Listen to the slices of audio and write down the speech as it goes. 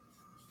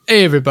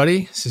Hey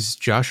everybody, this is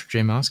Josh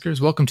J. Moskers.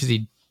 Welcome to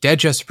the Dead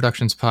Jester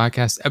Productions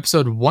podcast,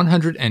 episode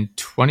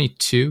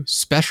 122.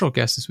 Special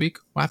guest this week,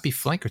 Wappy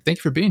Flanker. Thank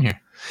you for being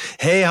here.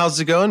 Hey, how's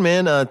it going,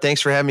 man?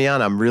 Thanks for having me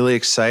on. I'm really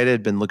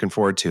excited. Been looking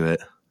forward to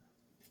it.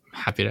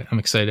 I'm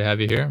excited to have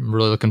you here. I'm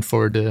really looking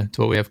forward to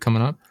what we have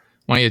coming up.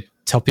 Why don't you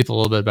tell people a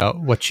little bit about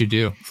what you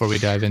do before we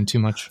dive in too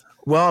much?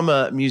 Well, I'm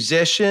a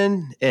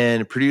musician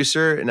and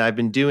producer, and I've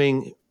been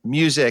doing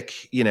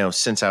music,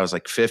 since I was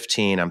like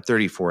 15. I'm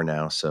 34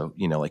 now, so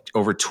like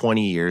over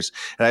 20 years.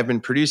 And I've been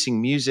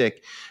producing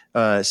music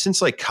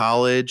since like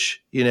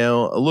college, a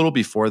little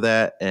before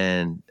that,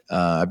 and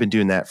I've been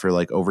doing that for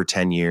like over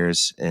 10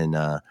 years, and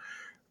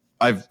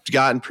I've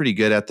gotten pretty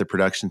good at the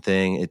production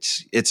thing.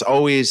 It's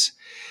always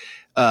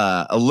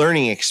a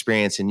learning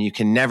experience, and you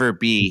can never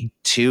be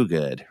too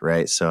good,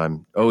 right? So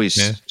I'm always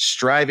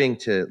striving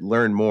to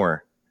learn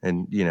more,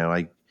 and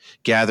I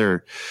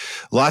gather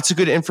lots of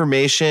good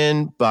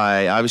information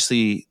by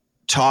obviously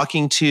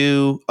talking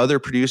to other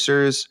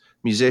producers,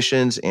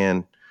 musicians,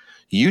 and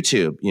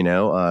YouTube.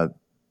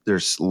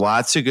 There's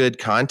lots of good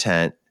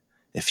content.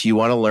 If you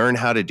want to learn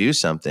how to do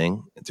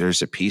something, if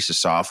there's a piece of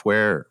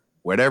software,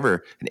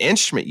 whatever, an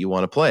instrument you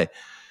want to play,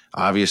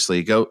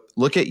 obviously go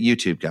look at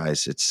YouTube,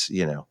 guys. It's,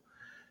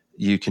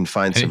 you can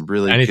find some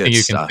really anything good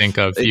you stuff. can think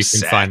of. Exactly.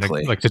 You can find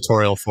like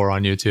tutorial for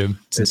on YouTube.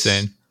 It's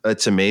insane.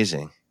 It's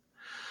amazing.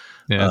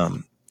 Yeah.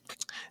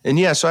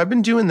 So I've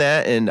been doing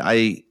that, and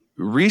I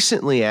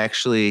recently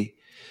actually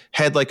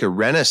had like a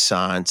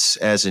renaissance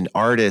as an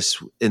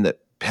artist in the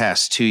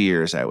past 2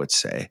 years, I would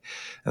say.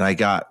 And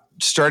I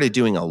started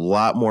doing a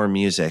lot more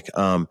music.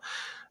 I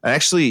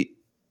actually,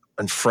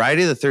 on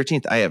Friday the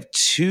 13th, I have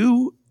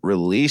 2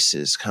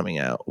 releases coming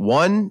out.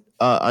 One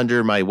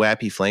under my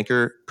Wappy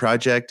Flanker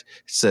project.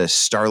 It's a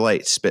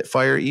Starlight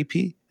Spitfire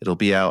EP. It'll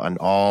be out on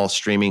all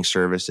streaming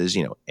services,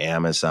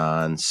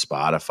 Amazon,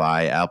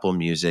 Spotify, Apple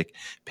Music,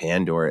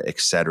 Pandora,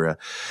 etc.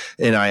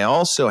 And I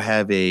also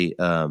have a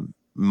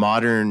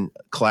modern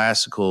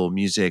classical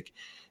music.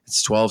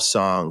 It's 12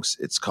 songs.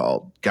 It's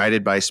called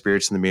Guided by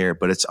Spirits in the Mirror,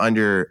 but it's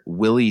under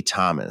Willie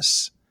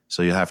Thomas.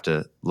 So you'll have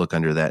to look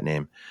under that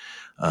name.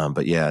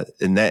 But yeah,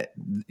 and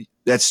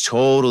that's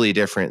totally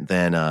different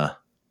than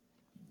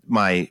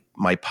my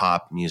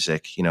pop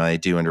music, I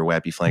do under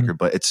Wappy Flanker,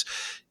 but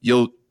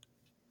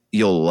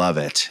you'll love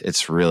it.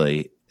 It's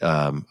really,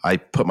 I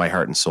put my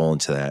heart and soul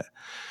into that.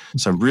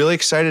 So I'm really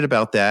excited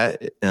about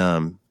that.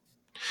 I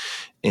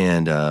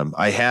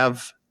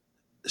have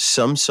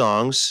some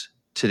songs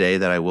today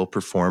that I will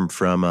perform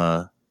from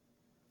my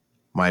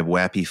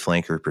Wappy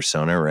Flanker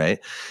persona, right?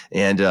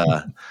 And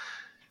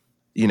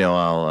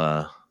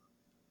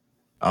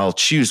I'll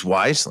choose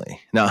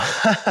wisely. No.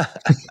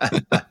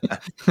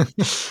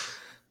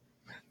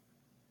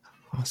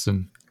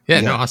 Awesome.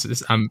 Yeah, no,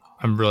 awesome.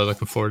 I'm really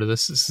looking forward to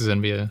this. This is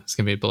gonna be a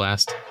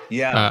blast.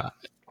 Yeah.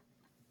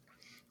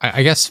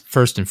 I guess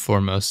first and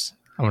foremost,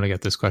 I want to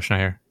get this question out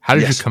here. How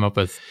did you come up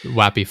with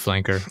Wappy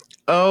Flanker?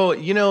 Oh,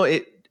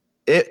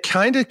 it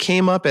kind of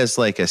came up as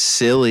like a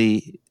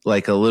silly,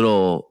 like a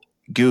little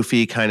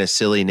goofy kind of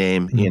silly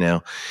name,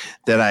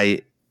 that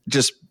I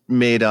just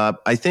made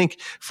up. I think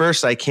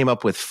first I came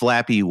up with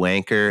Flappy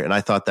Wanker, and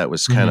I thought that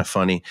was kind of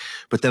funny.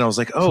 But then I was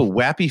like, oh,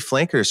 Wappy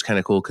Flanker is kind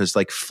of cool, because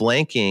like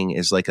flanking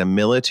is like a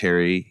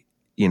military,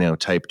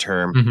 type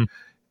term,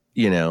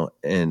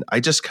 and I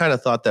just kind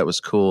of thought that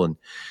was cool. And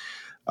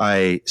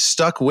I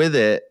stuck with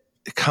it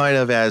kind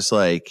of as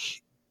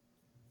like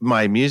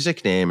my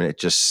music name, and it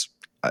just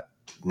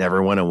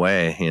never went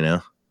away,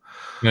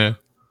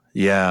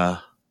 Yeah.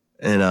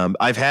 And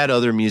I've had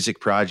other music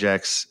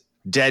projects,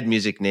 dead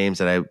music names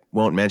that I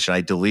won't mention.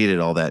 I deleted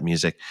all that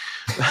music.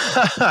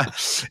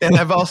 And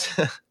I've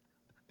also...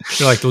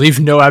 You're like, leave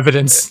no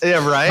evidence.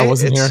 Yeah, right? I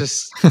wasn't here.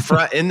 Just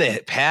in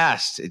the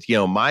past,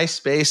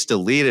 MySpace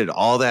deleted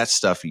all that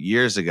stuff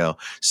years ago.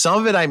 Some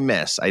of it I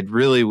miss. I'd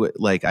really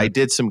like, I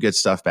did some good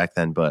stuff back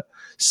then, but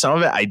some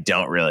of it I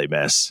don't really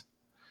miss.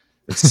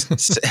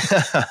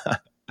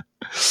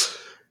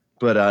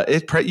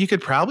 But you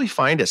could probably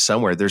find it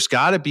somewhere. There's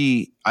got to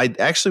be. I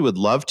actually would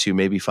love to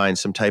maybe find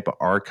some type of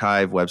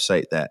archive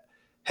website that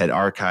had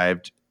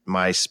archived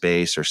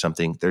MySpace or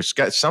something. There's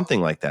got something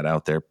like that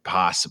out there,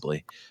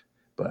 possibly.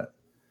 But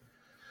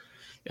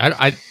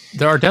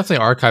there are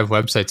definitely archive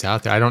websites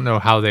out there. I don't know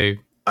how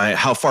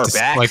how far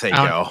back they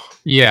go.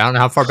 Yeah, I don't know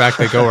how far back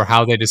they go or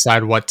how they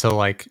decide what to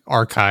like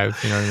archive.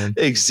 You know what I mean?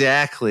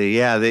 Exactly.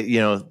 Yeah.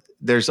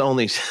 There's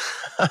only.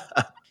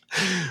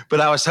 But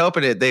I was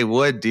hoping they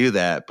would do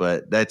that,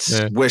 but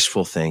that's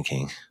wishful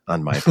thinking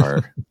on my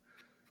part,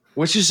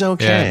 which is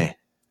okay.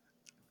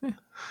 Yeah.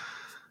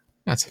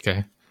 That's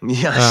okay.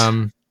 Yes.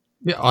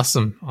 Yeah.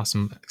 Awesome.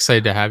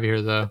 Excited to have you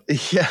here, though.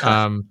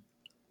 Yeah.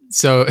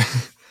 So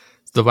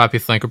the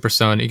Wappy Flanker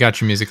persona, you got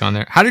your music on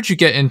there. How did you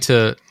get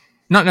into,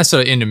 not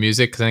necessarily into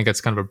music, because I think that's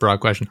kind of a broad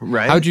question.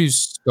 Right. How did you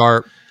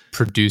start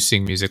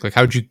producing music? Like,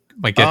 how did you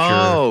like get your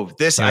love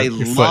this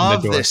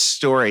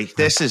story.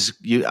 This is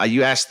you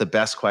asked the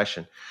best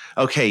question.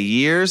 Okay,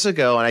 years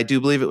ago, and I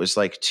do believe it was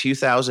like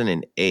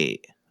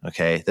 2008.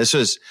 Okay, this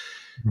was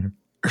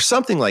or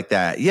something like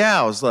that.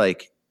 Yeah, I was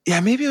like, yeah,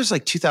 maybe it was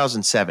like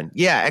 2007.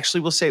 Yeah,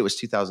 actually, we'll say it was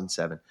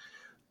 2007.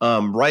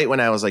 Right when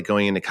I was like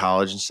going into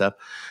college and stuff.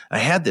 I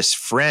had this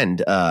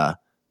friend,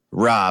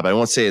 Rob. I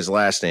won't say his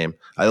last name.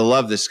 I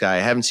love this guy. I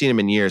haven't seen him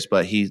in years,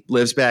 but he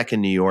lives back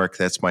in New York.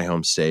 That's my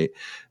home state.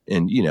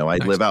 And, you know, I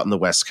live out in the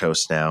West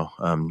Coast now,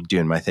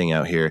 doing my thing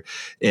out here.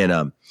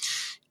 And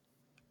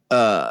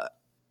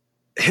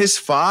his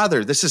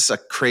father, this is a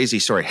crazy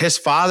story. His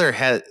father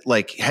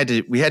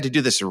we had to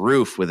do this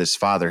roof with his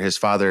father. His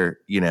father,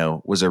 you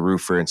know, was a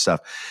roofer and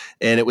stuff.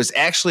 And it was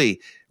actually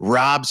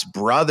Rob's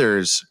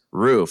brother's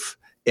roof.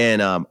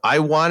 And I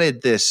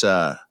wanted this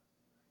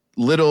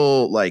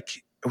little,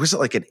 like, was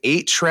it like an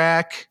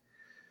 8-track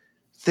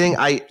thing?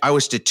 I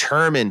was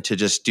determined to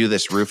just do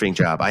this roofing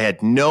job. I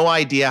had no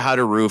idea how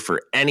to roof or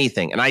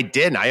anything. And I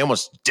didn't. I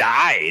almost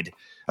died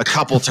a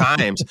couple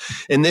times.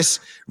 And this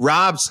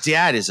Rob's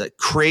dad is a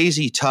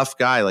crazy tough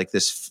guy like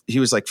this. He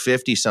was like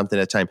 50 something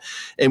at the time.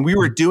 And we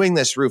were doing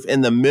this roof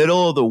in the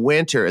middle of the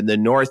winter in the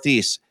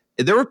Northeast.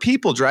 There were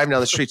people driving down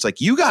the streets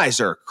like, you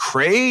guys are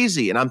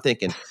crazy. And I'm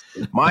thinking,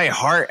 my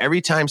heart,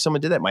 every time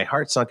someone did that, my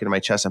heart sunk into my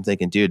chest. I'm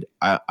thinking, dude,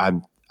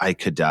 I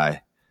could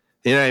die.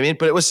 You know what I mean?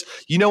 But it was,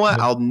 you know what?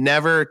 I'll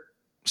never,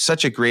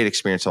 such a great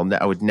experience.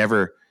 I would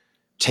never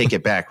take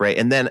it back. Right.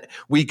 And then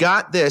we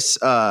got this,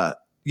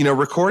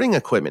 recording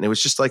equipment. It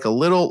was just like a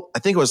little, I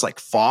think it was like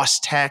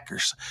Fostech or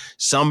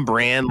some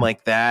brand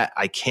like that.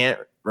 I can't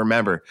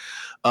remember.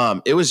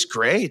 It was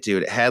great,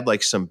 dude. It had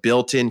like some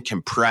built-in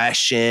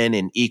compression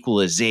and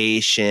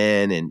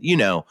equalization and, you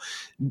know,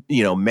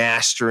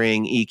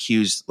 mastering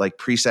EQs, like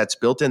presets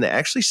built in that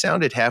actually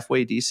sounded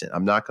halfway decent.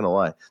 I'm not going to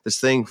lie. This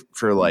thing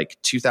for like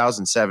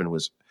 2007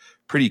 was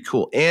pretty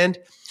cool. And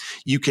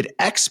you could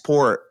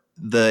export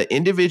the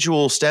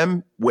individual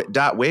stem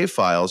dot wave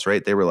files,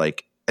 right? They were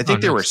like, I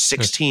think they were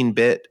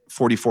 16-bit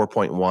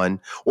 44.1,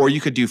 or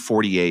you could do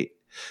 48.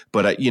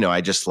 But,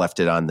 I just left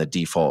it on the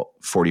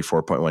default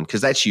 44.1 because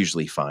that's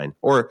usually fine.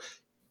 Or,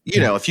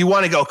 if you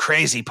want to go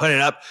crazy, put it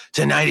up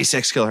to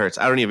 96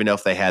 kilohertz. I don't even know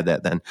if they had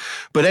that then.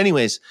 But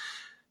anyways,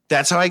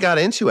 that's how I got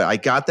into it. I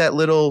got that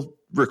little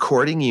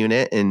recording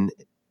unit and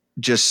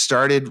just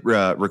started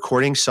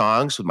recording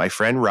songs with my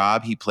friend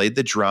Rob. He played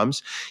the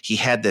drums. He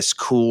had this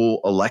cool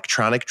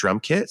electronic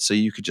drum kit. So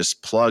you could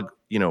just plug,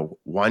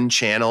 one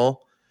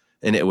channel.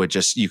 And it would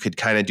just, you could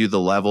kind of do the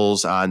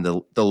levels on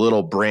the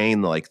little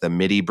brain, like the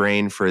MIDI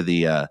brain for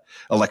the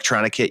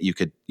electronic kit. You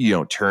could,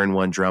 turn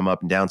one drum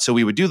up and down. So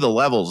we would do the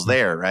levels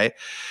there, right?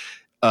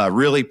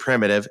 Really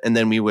primitive. And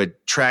then we would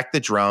track the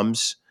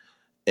drums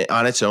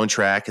on its own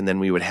track. And then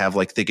we would have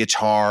like the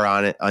guitar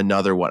on it,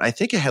 another one. I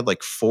think it had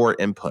like 4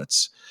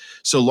 inputs.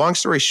 So long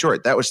story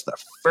short, that was the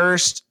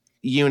first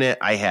unit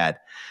I had.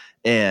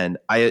 And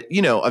I,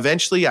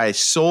 eventually I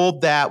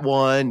sold that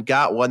one,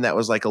 got one that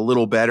was like a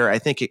little better. I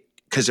think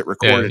because it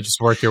recorded. Yeah, just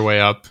work your way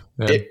up.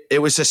 Yeah.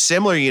 It was a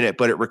similar unit,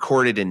 but it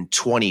recorded in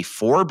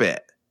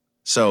 24-bit.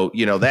 So,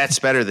 that's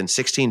better than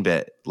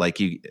 16-bit,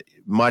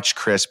 much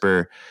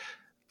crisper,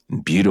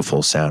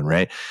 beautiful sound,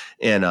 right?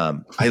 And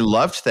I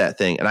loved that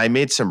thing. And I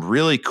made some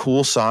really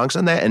cool songs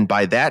on that. And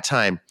by that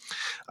time,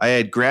 I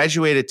had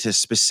graduated to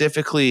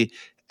specifically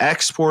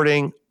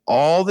exporting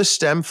all the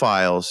stem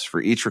files for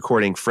each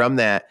recording from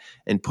that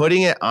and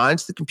putting it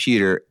onto the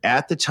computer.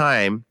 At the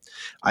time,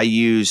 I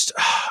used...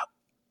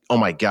 oh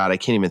my God, I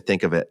can't even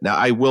think of it. Now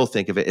I will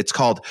think of it. It's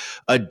called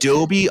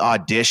Adobe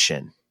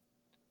Audition.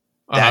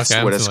 That's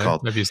what it's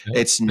called.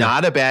 It's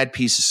not a bad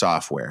piece of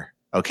software.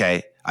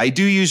 Okay. I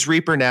do use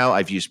Reaper now.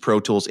 I've used Pro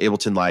Tools,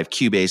 Ableton Live,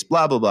 Cubase,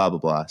 blah, blah, blah, blah,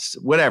 blah.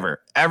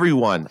 Whatever.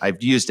 Everyone,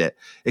 I've used it,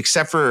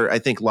 except for, I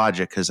think,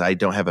 Logic, because I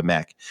don't have a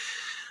Mac.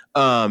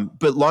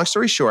 But long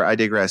story short, I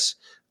digress.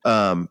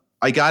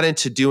 I got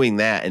into doing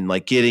that and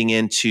like getting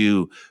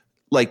into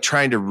like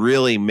trying to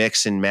really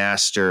mix and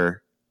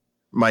master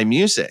my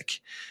music.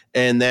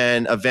 And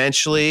then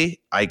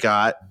eventually I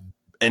got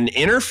an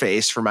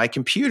interface for my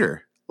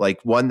computer,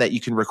 like one that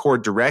you can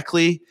record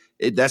directly.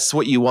 That's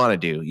what you want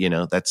to do.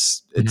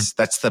 That's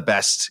the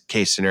best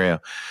case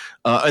scenario.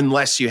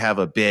 Unless you have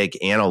a big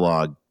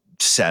analog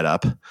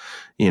setup, with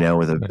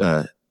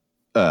a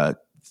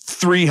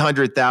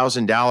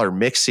 $300,000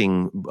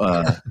 mixing,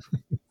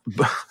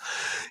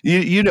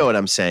 you know what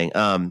I'm saying?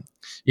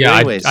 Yeah,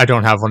 anyways, I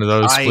don't have one of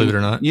those, believe it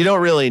or not. You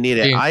don't really need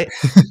it.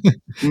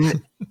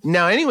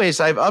 Now, anyways,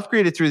 I've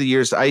upgraded through the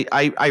years.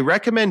 I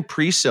recommend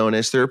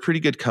PreSonus. They're a pretty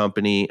good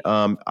company.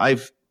 I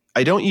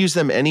don't use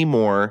them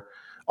anymore.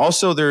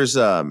 Also, there's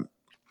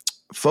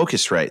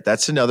Focusrite.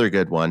 That's another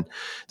good one.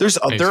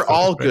 They're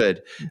all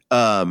good.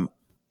 And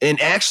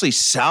actually,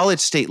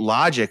 Solid State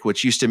Logic,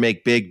 which used to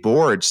make big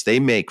boards, they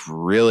make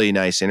really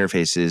nice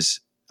interfaces.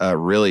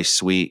 Really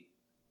sweet.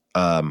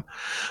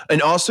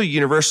 And also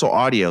Universal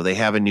Audio, they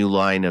have a new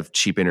line of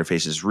cheap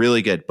interfaces,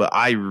 really good. But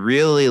I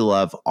really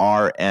love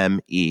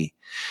RME.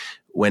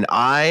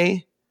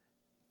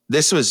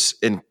 This was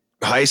in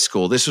high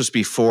school. This was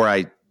before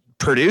I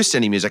produced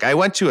any music. I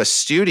went to a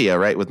studio,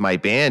 right, with my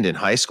band in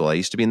high school. I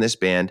used to be in this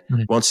band.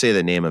 Mm-hmm. Won't say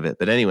the name of it,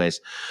 but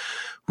anyways,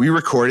 we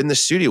recorded in the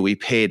studio. We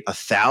paid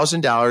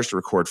 $1,000 to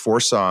record 4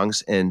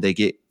 songs, and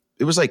it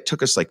was like,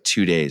 took us like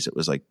 2 days. It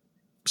was like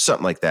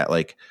something like that,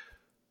 like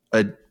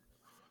a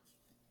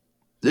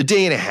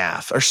day and a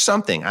half or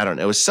something. I don't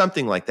know. It was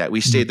something like that.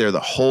 We stayed there the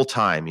whole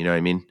time. You know what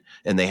I mean?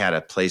 And they had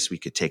a place we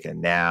could take a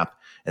nap,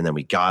 and then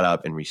we got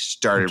up and we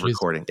started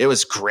recording. It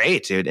was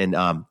great, dude. And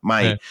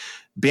my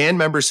band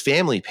member's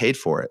family paid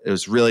for it. It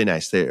was really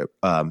nice.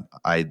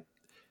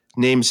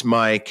 Name's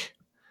Mike.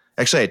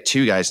 Actually, I had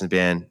 2 guys in the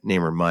band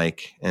named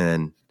Mike, and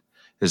then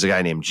there's a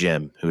guy named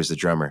Jim who was the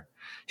drummer.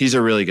 He's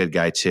a really good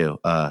guy too.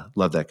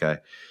 Love that guy.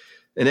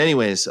 And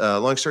anyways,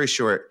 long story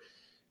short,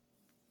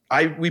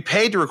 we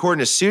paid to record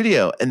in a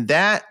studio, and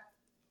that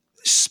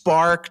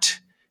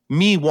sparked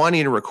me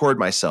wanting to record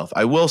myself,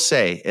 I will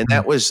say. And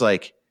that was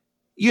like,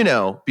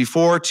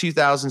 before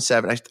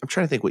 2007. I'm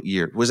trying to think what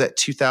year. Was that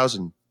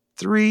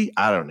 2003?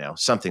 I don't know.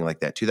 Something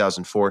like that.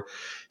 2004,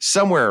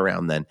 somewhere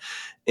around then.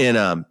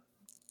 And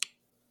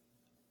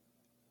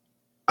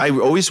I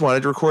always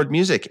wanted to record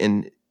music,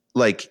 and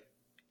like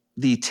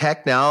the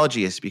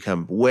technology has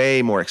become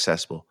way more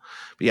accessible.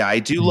 But yeah, I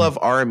do love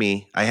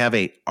Army. I have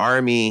a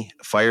Army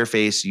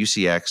Fireface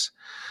UCX.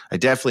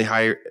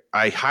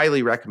 I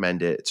highly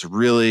recommend it. It's a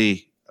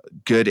really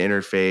good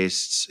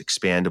interface. It's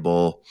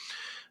expandable.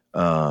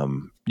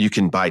 You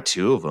can buy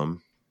 2 of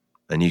them,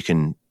 and you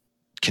can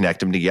connect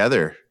them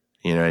together.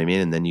 You know what I mean?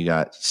 And then you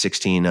got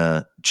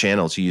 16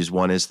 channels. You use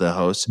one as the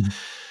host,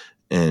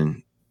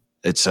 and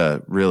it's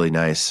really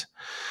nice.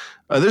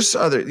 There's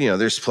other,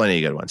 there's plenty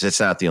of good ones.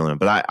 It's not the only one,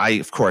 but I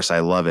of course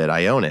I love it.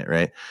 I own it.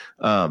 Right.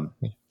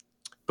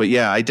 But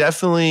yeah, I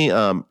definitely,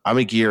 I'm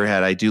a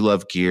gearhead. I do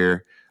love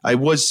gear. I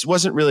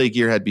wasn't really a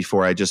gearhead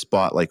before. I just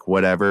bought like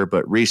whatever,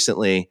 but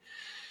recently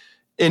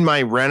in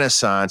my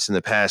renaissance in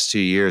the past 2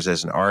 years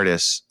as an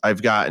artist,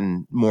 I've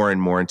gotten more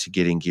and more into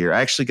getting gear.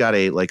 I actually got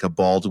a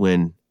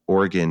Baldwin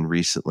organ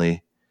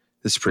recently.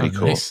 This is pretty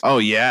cool. Nice. Oh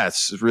yeah.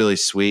 It's really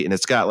sweet. And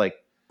it's got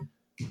like,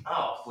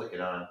 I'll flick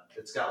it on.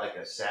 It's got like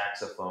a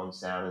saxophone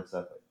sound and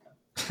stuff like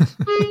that.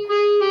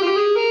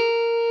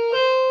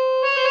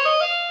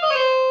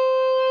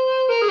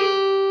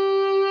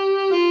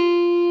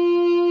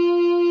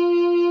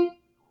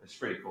 It's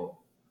pretty cool.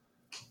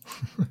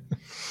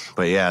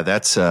 But yeah,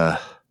 that's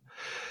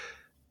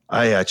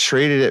I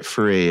traded it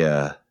for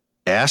a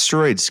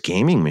Asteroids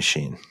gaming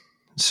machine.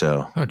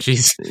 So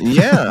geez.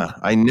 Yeah,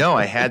 I know.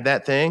 I had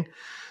that thing.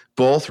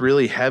 Both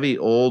really heavy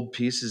old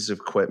pieces of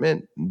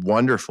equipment.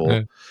 Wonderful.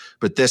 Yeah.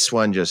 But this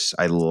one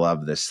I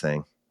love this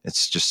thing.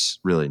 It's just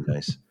really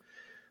nice.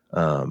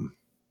 But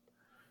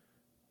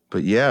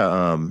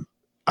yeah,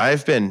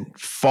 I've been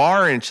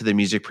far into the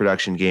music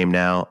production game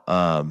now.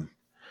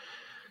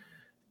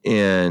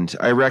 And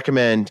I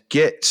recommend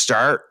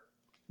start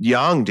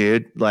young,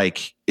 dude.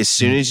 Like as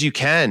soon as you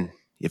can.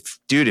 If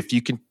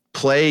you can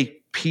play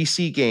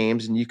PC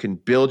games and you can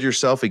build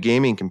yourself a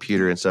gaming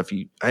computer and stuff,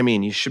 you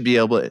should be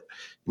able to,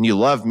 and you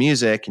love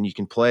music and you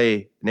can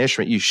play an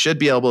instrument, you should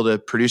be able to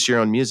produce your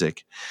own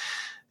music.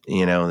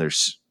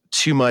 There's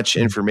too much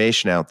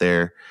information out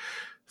there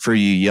for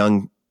you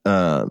young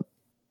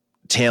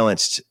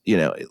talents,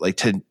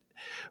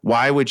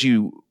 why would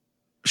you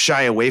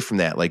shy away from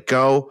that? Like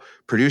go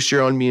produce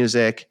your own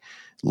music,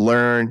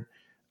 learn,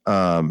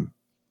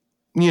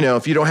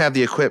 if you don't have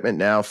the equipment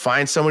now,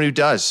 find someone who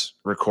does,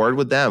 record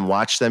with them,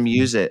 watch them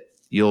use it.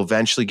 You'll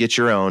eventually get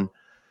your own.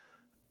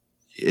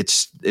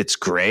 It's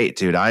great,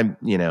 dude. I'm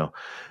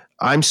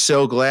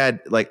so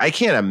glad. Like I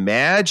can't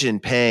imagine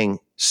paying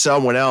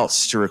someone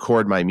else to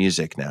record my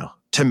music now.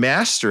 To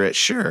master it,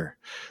 sure.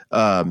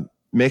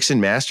 Mix and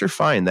master,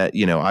 fine. That,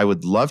 I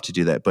would love to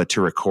do that, but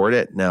to record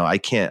it, no, I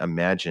can't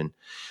imagine.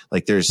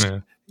 Like it's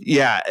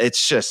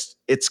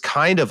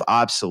kind of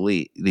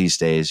obsolete these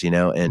days,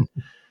 and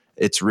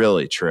it's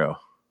really true.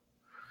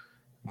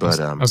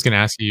 But I was going to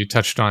ask you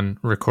touched on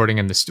recording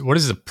in what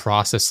is the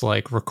process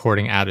like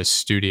recording at a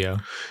studio?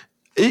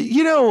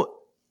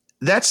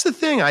 That's the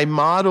thing. I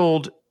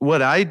modeled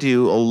what I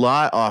do a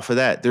lot off of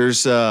that.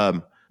 There's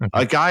a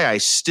guy I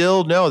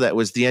still know that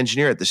was the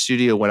engineer at the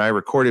studio when I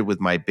recorded with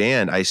my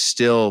band. I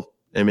still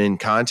am in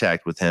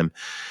contact with him.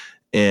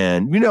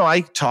 And,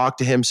 I talk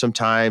to him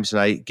sometimes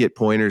and I get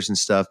pointers and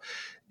stuff.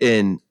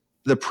 And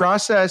the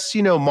process,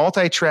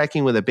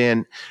 multi-tracking with a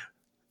band,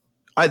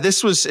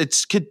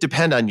 it could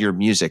depend on your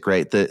music,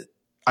 right?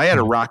 I had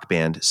a rock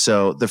band.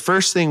 So the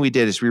first thing we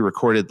did is we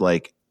recorded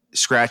like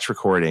scratch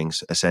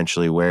recordings,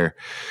 essentially, where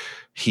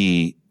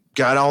he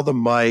got all the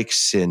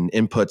mics and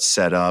inputs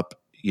set up,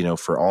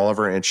 for all of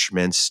our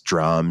instruments,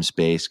 drums,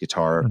 bass,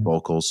 guitar,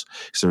 vocals.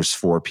 So there's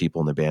 4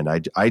 people in the band.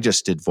 I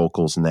just did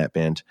vocals in that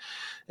band.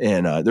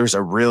 And there was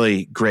a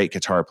really great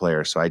guitar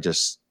player. So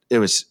it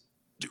was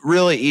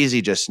really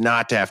easy just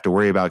not to have to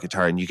worry about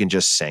guitar and you can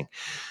just sing.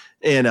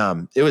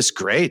 And it was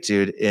great,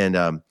 dude.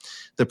 And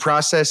the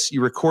process,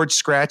 you record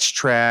scratch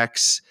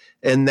tracks,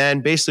 and then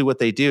basically what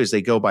they do is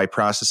they go by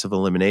process of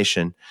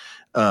elimination.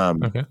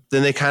 Then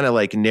they kind of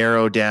like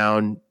narrow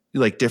down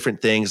like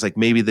different things, like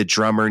maybe the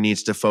drummer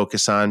needs to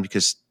focus on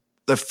because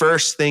the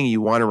first thing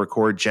you want to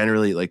record,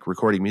 generally, like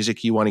recording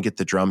music, you want to get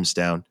the drums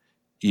down,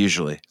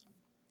 usually.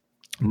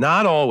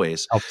 Not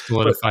always. Help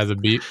solidify the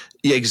beat.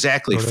 Yeah,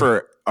 exactly. Sort of.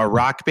 For a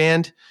rock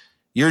band,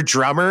 your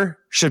drummer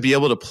should be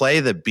able to play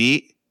the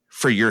beat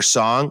for your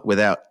song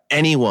without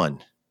anyone.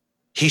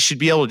 He should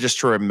be able just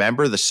to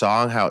remember the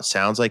song, how it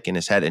sounds like in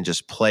his head, and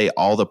just play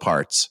all the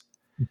parts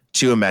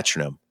to a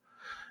metronome.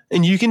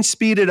 And you can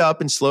speed it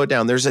up and slow it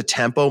down. There's a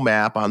tempo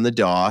map on the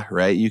DAW,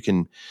 right? You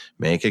can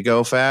make it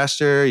go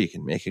faster. You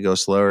can make it go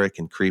slower. It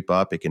can creep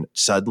up. It can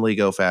suddenly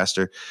go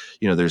faster.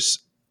 There's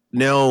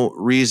no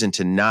reason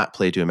to not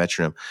play to a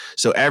metronome.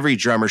 So every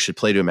drummer should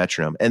play to a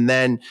metronome. And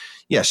then,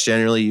 yes,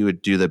 generally you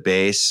would do the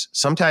bass,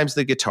 sometimes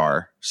the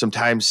guitar.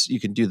 Sometimes you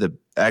can do the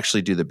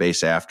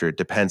bass after. It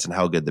depends on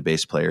how good the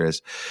bass player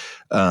is.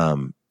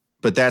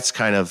 But that's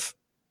kind of,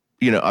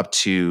 up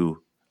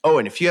to,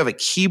 and if you have a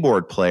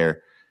keyboard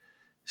player,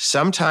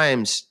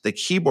 sometimes the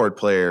keyboard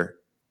player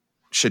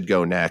should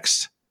go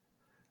next,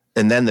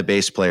 and then the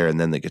bass player, and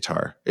then the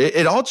guitar.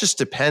 It all just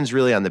depends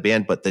really on the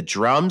band, but the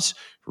drums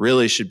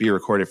really should be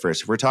recorded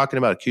first. If we're talking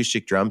about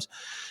acoustic drums,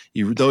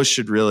 those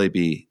should really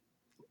be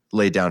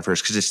laid down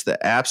first because it's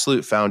the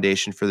absolute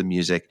foundation for the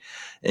music.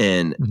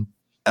 And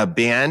a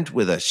band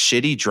with a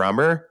shitty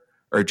drummer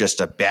or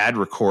just a bad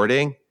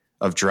recording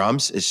of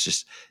drums,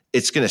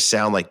 it's going to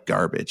sound like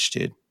garbage,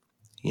 dude.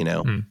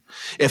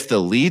 If the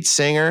lead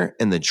singer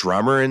and the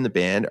drummer in the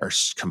band are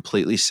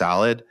completely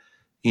solid,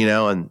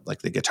 and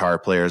like the guitar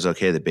player is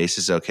okay, the bass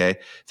is okay.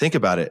 Think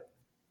about it.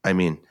 I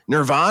mean,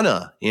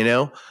 Nirvana,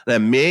 an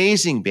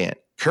amazing band.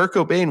 Kurt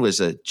Cobain was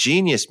a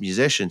genius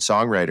musician,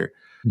 songwriter.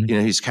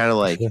 He's kind of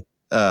like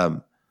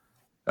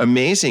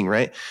amazing,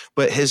 right?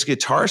 But his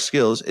guitar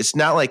skills, it's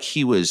not like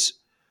he was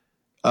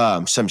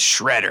some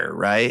shredder,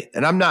 right?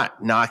 And I'm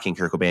not knocking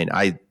Kurt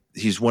Cobain.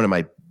 He's one of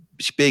my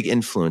big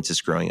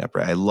influences growing up,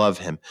 right? I love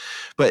him.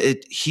 But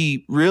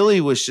he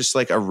really was just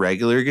like a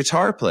regular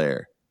guitar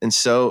player. And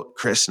so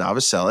Chris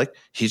Novoselic,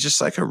 he's just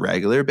like a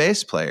regular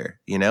bass player,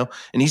 and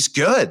he's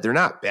good. They're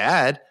not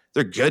bad.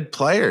 They're good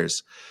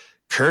players.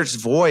 Kurt's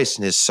voice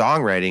and his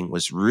songwriting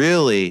was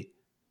really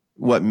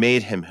what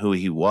made him who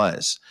he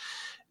was.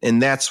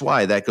 And that's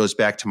why that goes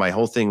back to my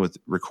whole thing with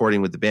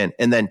recording with the band.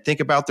 And then think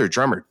about their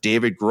drummer,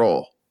 David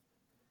Grohl.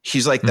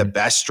 He's like the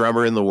best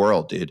drummer in the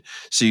world, dude.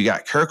 So you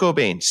got Kurt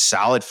Cobain,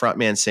 solid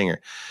frontman singer.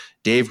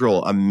 Dave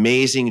Grohl,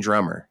 amazing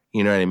drummer.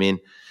 You know what I mean?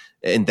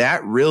 And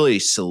that really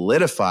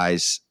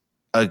solidifies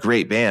a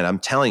great band. I'm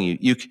telling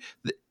you,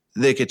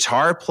 the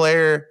guitar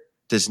player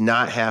does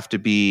not have to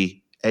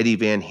be Eddie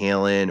Van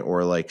Halen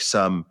or like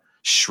some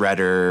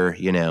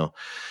shredder,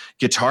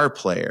 guitar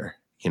player.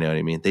 You know what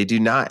I mean? They do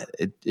not.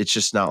 It's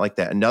just not like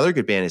that. Another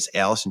good band is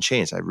Alice in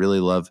Chains. I really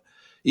love,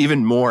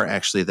 even more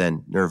actually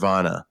than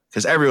Nirvana,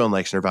 because everyone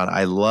likes Nirvana.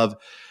 I love,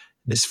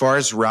 as far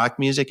as rock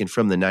music and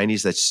from the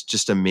 90s, that's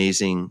just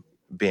amazing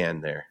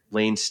band there.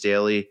 Lane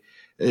Staley,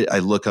 I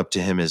look up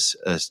to him as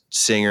a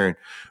singer and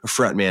a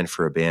frontman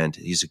for a band.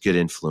 He's a good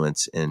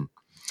influence. And,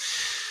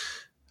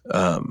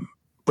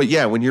 but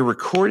yeah, when you're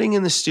recording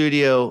in the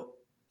studio,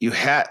 if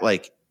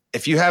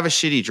you have a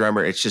shitty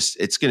drummer,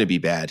 it's going to be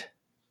bad.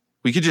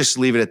 We could just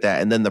leave it at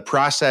that. And then the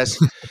process,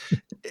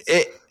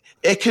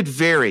 it could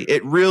vary.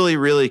 It really,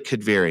 really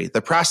could vary.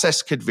 The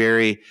process could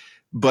vary,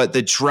 but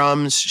the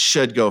drums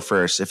should go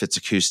first if it's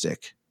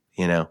acoustic,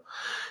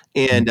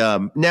 And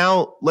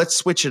now let's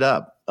switch it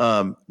up.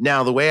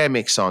 Now the way I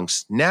make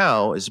songs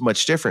now is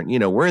much different.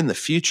 We're in the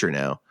future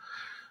now.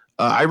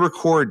 I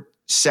record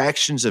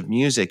sections of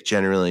music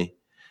generally,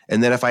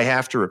 and then if I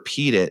have to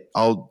repeat it,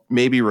 I'll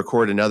maybe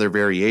record another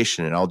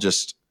variation and I'll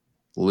just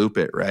loop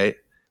it, right?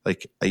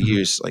 Like I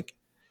use like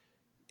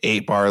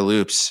 8-bar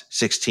loops,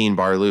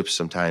 16-bar loops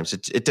sometimes.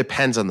 It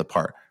depends on the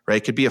part, right?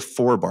 It could be a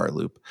 4-bar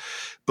loop.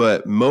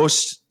 But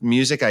most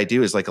music I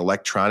do is like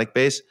electronic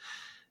bass.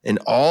 And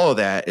all of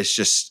that is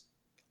just,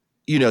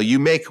 you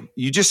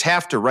just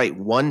have to write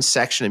one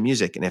section of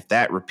music. And if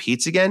that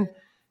repeats again,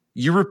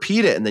 you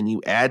repeat it and then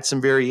you add some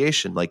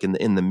variation, like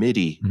in the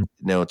MIDI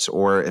notes.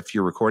 Or if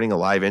you're recording a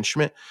live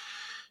instrument,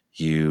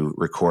 you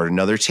record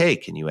another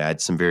take and you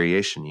add some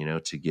variation,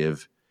 to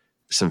give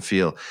some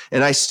feel.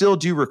 And I still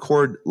do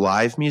record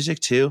live music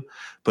too,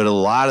 but a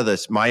lot of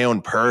this, my own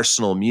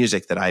personal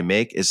music that I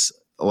make is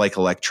like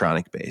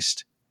electronic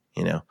based,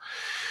 Yeah.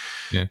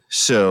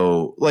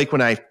 So like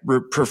when I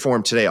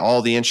perform today,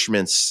 all the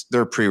instruments,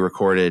 they're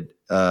pre-recorded,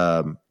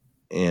 and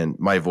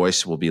my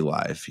voice will be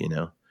live,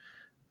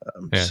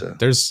 So.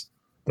 There's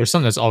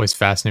something that's always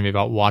fascinating me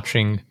about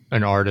watching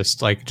an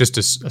artist, like just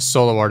a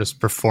solo artist,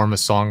 perform a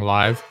song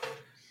live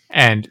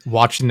and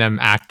watching them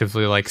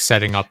actively like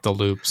setting up the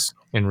loops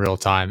in real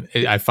time.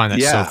 I find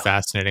that so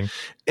fascinating.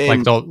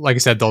 And like I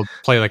said, they'll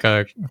play like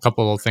a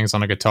couple little things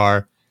on a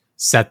guitar,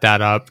 set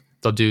that up.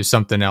 They'll do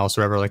something else,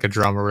 whatever, like a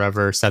drum or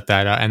whatever, set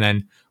that up. And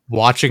then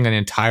watching an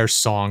entire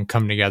song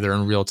come together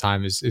in real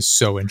time is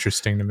so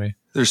interesting to me.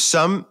 There's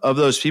some of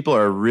those people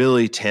are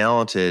really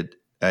talented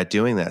at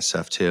doing that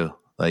stuff too.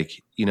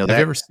 Like, have you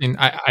ever seen,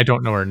 I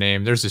don't know her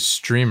name. There's a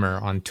streamer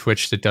on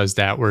Twitch that does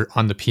that, where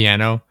on the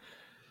piano,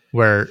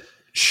 where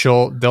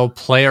they'll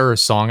play her a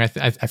song. I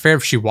forget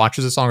if she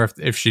watches a song or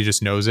if she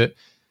just knows it.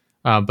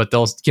 But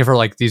they'll give her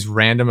like these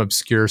random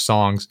obscure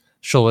songs.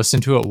 She'll listen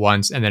to it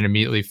once and then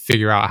immediately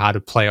figure out how to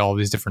play all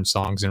these different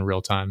songs in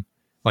real time,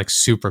 like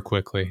super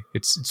quickly.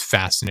 It's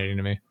fascinating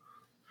to me.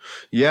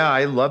 Yeah,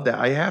 I love that.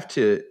 I have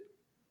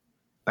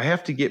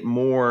to get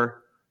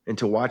more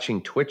into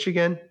watching Twitch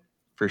again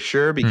for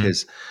sure,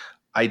 because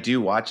I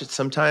do watch it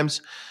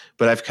sometimes,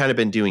 but I've kind of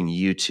been doing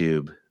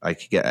YouTube. I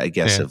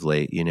guess of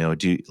late,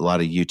 do a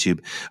lot of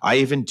YouTube. I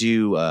even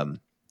do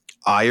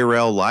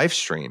IRL live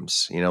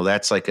streams.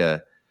 That's like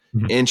a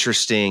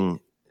interesting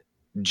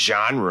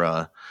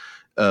genre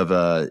of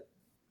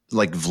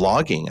like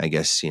vlogging, I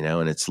guess,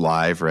 and it's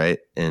live, right?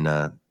 And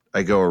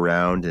I go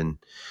around and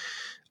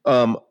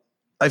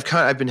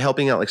I've been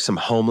helping out like some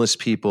homeless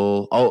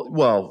people.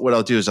 What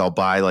I'll do is I'll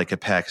buy like a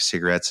pack of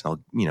cigarettes and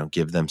I'll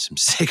give them some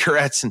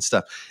cigarettes and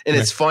stuff. And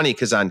it's funny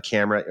because on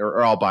camera,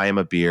 or I'll buy them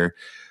a beer.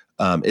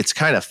 It's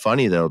kind of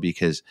funny though,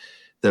 because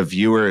the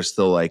viewers,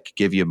 they'll like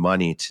give you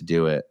money to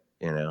do it.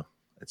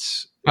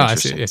 It's interesting. I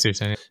see what you're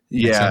saying.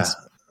 Yeah.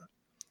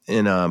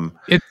 And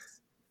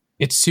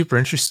it's super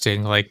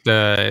interesting. Like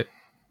the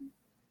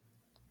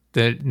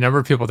number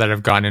of people that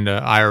have gone into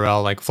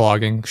IRL, like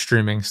vlogging,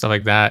 streaming, stuff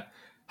like that,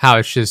 how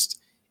it's just,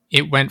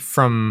 it went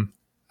from,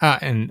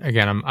 and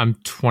again, I'm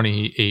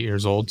 28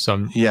 years old,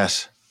 so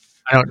yes,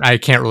 I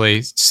can't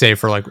really say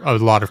for like a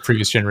lot of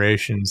previous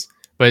generations,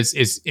 but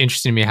it's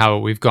interesting to me how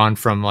we've gone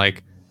from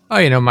like,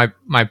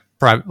 my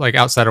private, like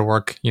outside of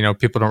work,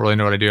 people don't really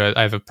know what I do.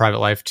 I have a private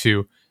life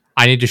too.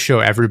 I need to show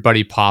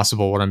everybody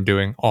possible what I'm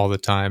doing all the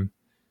time.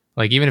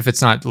 Like, even if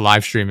it's not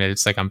live streaming,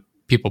 it's like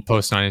people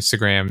post on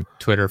Instagram,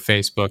 Twitter,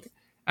 Facebook,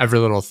 every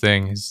little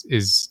thing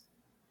is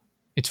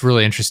it's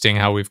really interesting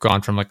how we've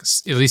gone from like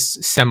at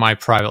least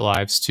semi-private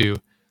lives to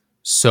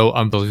so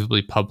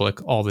unbelievably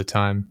public all the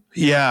time.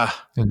 Yeah.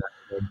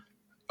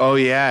 Oh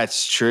yeah,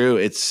 it's true.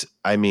 It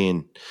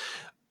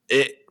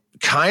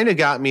kind of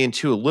got me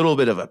into a little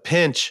bit of a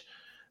pinch.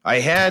 I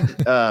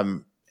had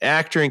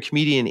actor and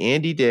comedian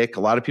Andy Dick.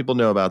 A lot of people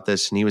know about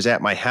this, and he was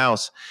at my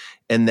house.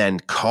 And then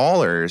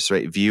callers,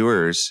 right,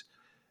 viewers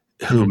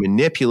who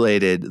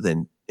manipulated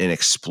and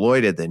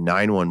exploited the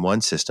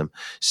 911 system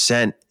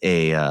sent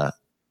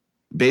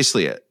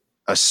basically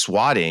a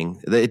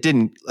swatting. It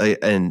didn't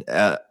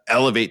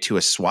elevate to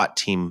a SWAT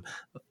team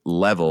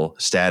level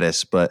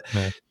status, but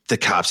the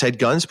cops had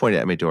guns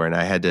pointed at my door, and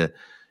I had to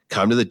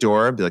come to the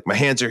door and be like, "My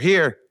hands are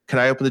here. Can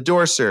I open the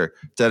door, sir?"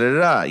 Da da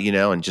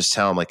da. And just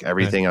tell them like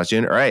everything I was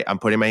doing. All right, I'm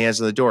putting my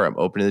hands on the door. I'm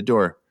opening the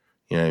door.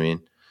 You know what I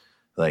mean?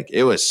 Like,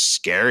 it was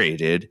scary,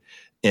 dude.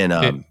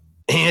 And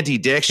Andy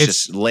Dick's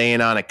just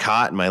laying on a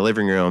cot in my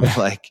living room.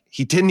 Like,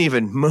 he didn't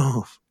even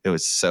move. It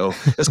was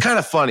kind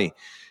of funny.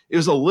 It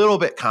was a little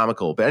bit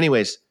comical. But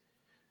anyways,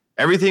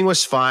 everything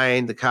was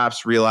fine. The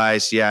cops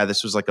realized,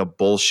 this was like a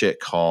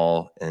bullshit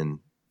call, and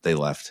they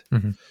left.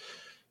 Mm-hmm.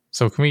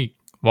 So can we,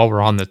 while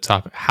we're on the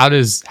topic, how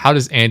does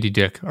Andy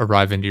Dick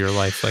arrive into your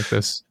life like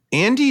this?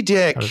 Andy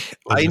Dick,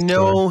 I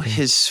know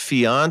his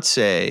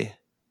fiance,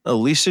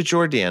 Elisa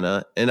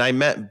Jordana, and I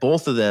met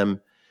both of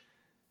them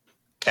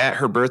at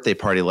her birthday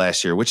party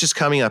last year, which is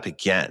coming up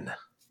again.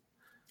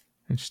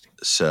 Interesting.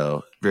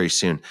 So very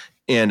soon.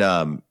 And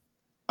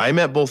I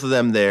met both of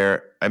them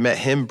there. I met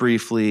him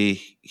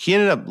briefly. He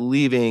ended up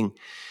leaving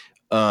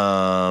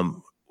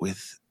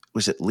with,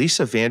 was it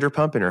Lisa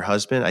Vanderpump and her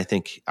husband?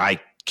 I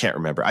can't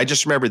remember. I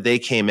just remember they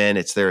came in.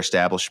 It's their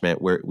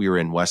establishment where we were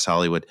in West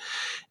Hollywood.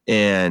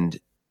 And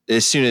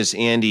as soon as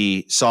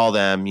Andy saw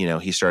them,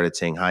 he started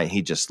saying hi.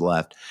 He just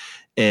left.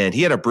 And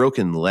he had a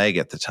broken leg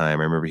at the time.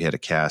 I remember he had a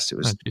cast.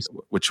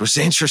 Which was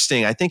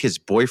interesting. I think his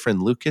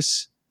boyfriend,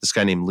 Lucas, this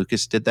guy named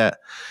Lucas, did that.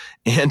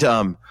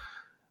 And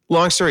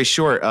long story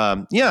short,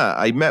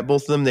 I met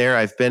both of them there.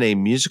 I've been a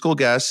musical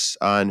guest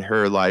on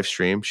her live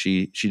stream.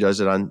 She does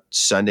it on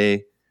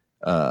Sunday,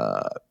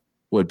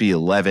 would be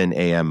 11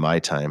 a.m. my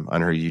time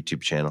on her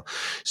YouTube channel.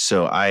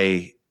 So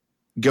I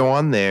go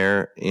on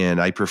there and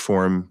I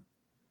perform,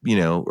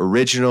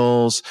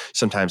 originals.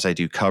 Sometimes I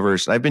do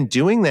covers. And I've been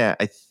doing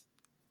that.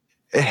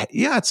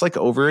 It's like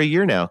over a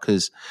year now,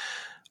 because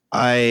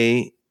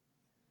the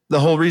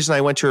whole reason I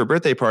went to her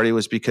birthday party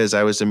was because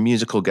I was a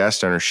musical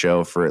guest on her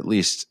show for at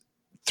least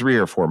 3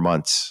 or 4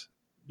 months,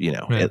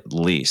 at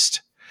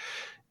least.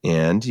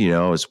 And,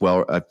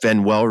 I've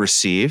been well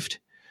received.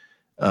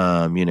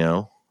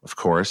 Of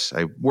course,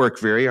 I work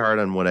very hard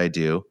on what I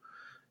do.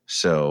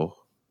 So,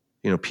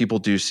 people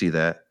do see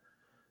that.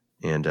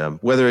 And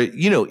whether,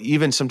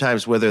 even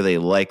sometimes whether they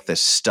like the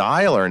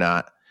style or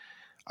not,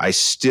 I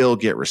still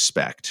get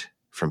respect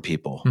from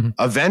people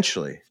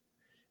eventually,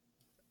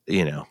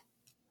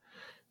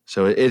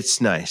 so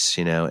it's nice,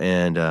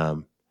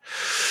 and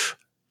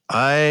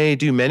I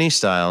do many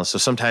styles. So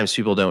sometimes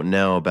people don't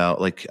know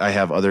about, like, I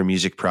have other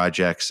music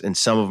projects and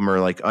some of them are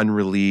like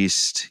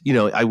unreleased,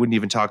 I wouldn't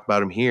even talk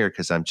about them here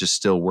because I'm just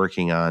still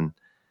working on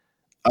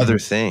other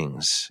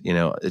things,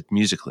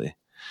 musically.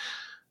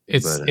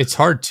 It's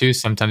hard too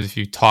sometimes if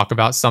you talk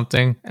about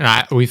something,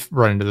 and we've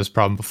run into this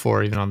problem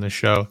before, even on this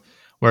show,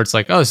 where it's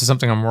like, oh, this is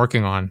something I'm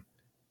working on.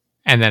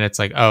 and then it's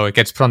like, oh, it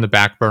gets put on the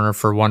back burner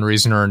for one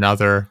reason or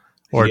another,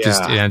 or it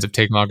ends up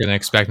taking longer than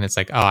expected. And it's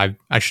like, oh,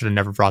 I should have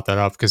never brought that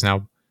up because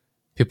now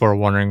people are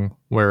wondering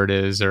where it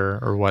is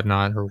or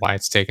whatnot, or why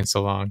it's taken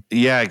so long.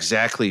 Yeah,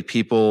 exactly.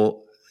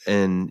 People,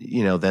 and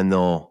then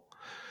they'll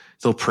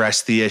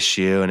press the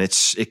issue, and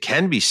it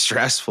can be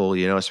stressful,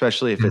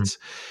 especially if it's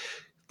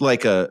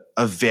like a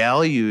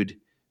valued.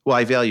 Well,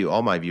 I value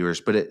all my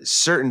viewers, but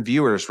certain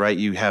viewers, right,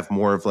 you have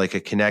more of like a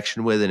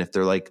connection with, and if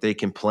they're like they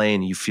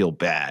complain, you feel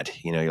bad.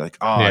 You're like,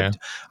 oh, yeah.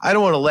 I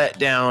don't want to let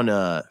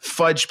down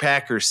Fudge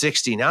Packer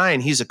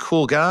 69. He's a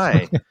cool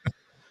guy.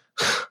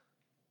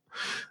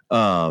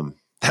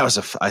 That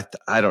was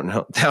I don't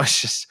know. That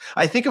was just,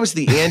 I think it was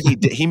the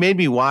Andy. He made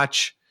me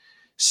watch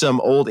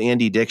some old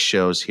Andy Dick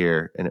shows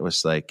here, and it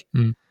was like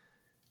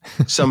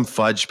some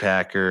Fudge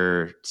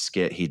Packer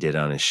skit he did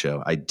on his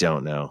show. I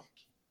don't know.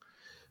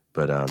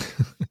 But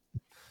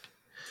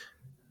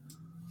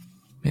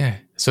yeah.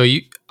 So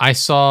I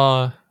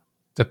saw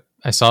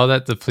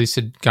that the police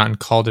had gotten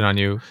called in on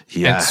you.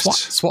 Yes. And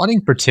swatting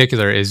in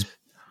particular is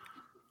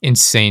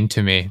insane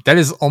to me. That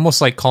is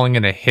almost like calling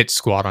in a hit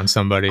squad on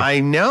somebody.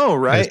 I know,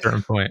 right? At a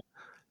certain point.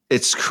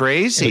 It's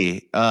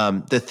crazy.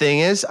 The thing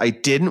is, I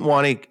didn't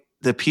want to.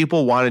 The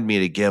people wanted me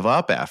to give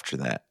up after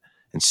that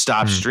and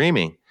stop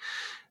streaming,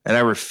 and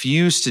I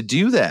refused to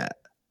do that.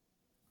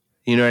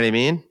 You know what I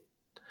mean?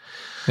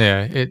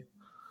 Yeah,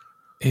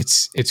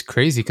 it's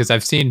crazy because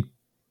I've seen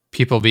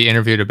people be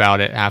interviewed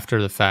about it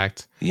after the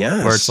fact.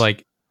 Yes. Where it's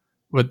like,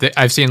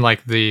 I've seen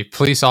like the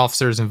police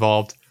officers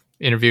involved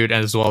interviewed,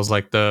 as well as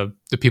like the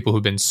people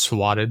who've been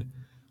swatted,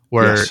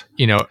 where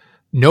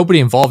nobody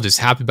involved is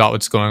happy about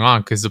what's going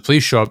on because the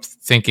police show up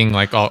thinking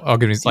like, oh,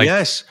 goodness, like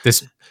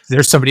this,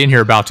 there's somebody in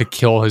here about to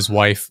kill his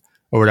wife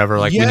or whatever.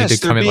 Like we need to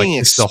come in. Like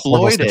this is a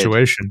horrible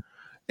situation.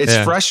 It's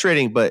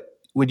frustrating, but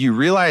when you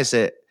realize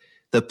that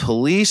the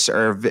police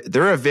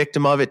they're a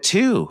victim of it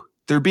too.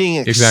 They're being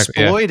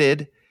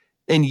exploited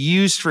and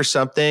used for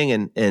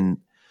something, and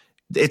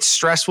it's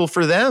stressful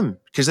for them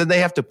because then they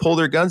have to pull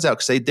their guns out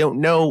because they don't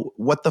know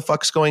what the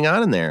fuck's going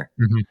on in there.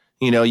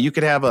 Mm-hmm. You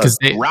could have a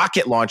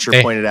rocket launcher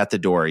pointed at the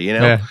door,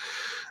 Yeah.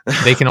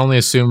 They can only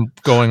assume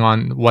going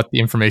on what the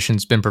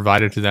information's been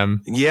provided to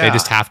them. Yeah. They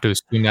just have to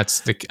assume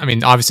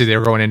obviously they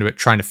were going into it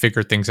trying to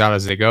figure things out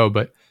as they go,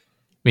 but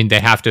they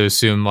have to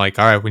assume like,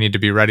 all right, we need to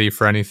be ready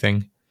for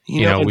anything.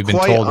 We've been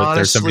told that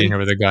there's somebody in here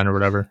with a gun or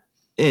whatever.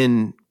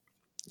 And,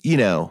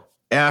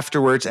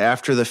 afterwards,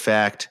 after the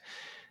fact,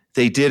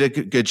 they did a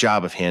good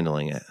job of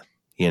handling it.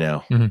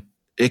 Mm-hmm.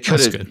 It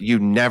could have, you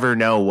never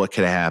know what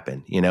could have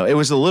happened. It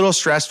was a little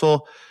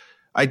stressful.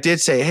 I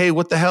did say, hey,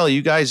 what the hell?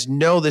 You guys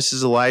know this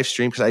is a live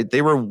stream because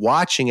they were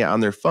watching it on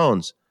their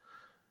phones.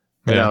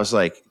 And I was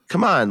like,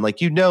 come on, like,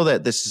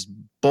 that this is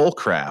bull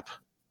crap.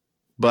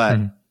 But,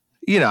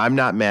 I'm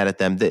not mad at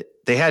them.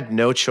 They had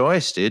no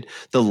choice, dude.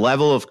 The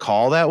level of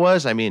call that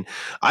was, I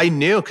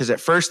knew because at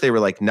first they were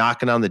like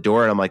knocking on the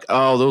door and I'm like,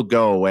 oh, they'll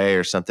go away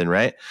or something,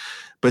 right?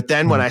 But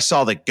then when I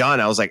saw the gun,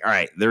 I was like, all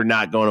right, they're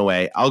not going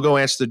away. I'll go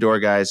answer the door,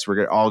 guys.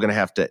 We're all going to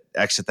have to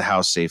exit the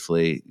house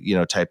safely,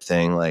 type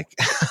thing. Like,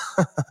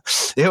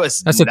 it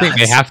was That's nuts. The thing.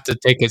 They have to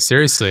take it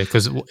seriously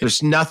because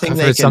there's nothing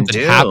they can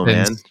do,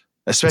 man.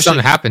 Especially if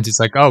something happens, it's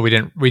like, oh,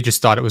 we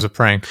just thought it was a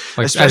prank.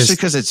 Like, especially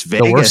because it's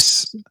Vegas. The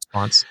worst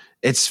response.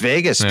 It's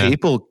Vegas. Yeah.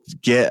 People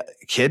get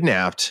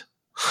kidnapped.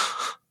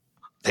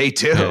 They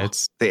do. Yeah,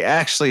 they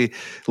actually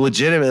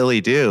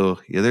legitimately do.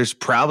 There's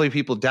probably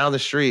people down the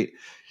street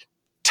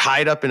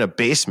tied up in a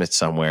basement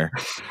somewhere.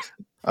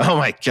 Oh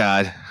my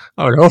God.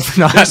 I would hope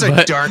not. There's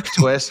a dark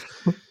twist.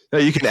 No,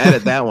 you can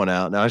edit that one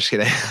out. No, I'm just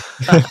kidding.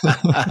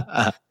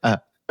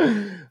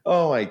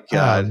 Oh my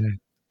God.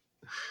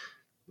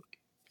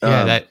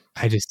 Yeah,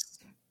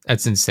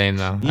 that's insane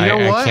though. You know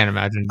what? I can't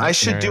imagine. I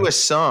should do a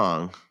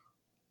song.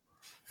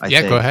 I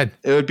think. Go ahead.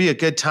 It would be a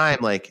good time.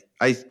 Like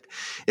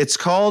it's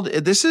called,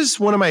 this is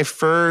one of my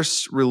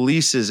first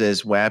releases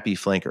as Wappy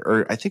Flanker,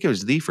 or I think it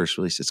was the first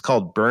release. It's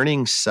called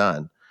Burning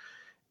Sun.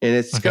 And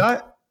it's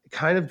got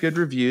kind of good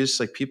reviews.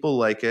 Like people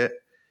like it.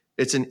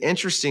 It's an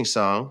interesting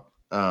song.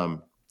 And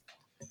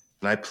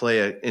I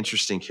play an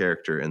interesting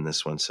character in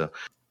this one. So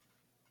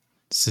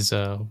this is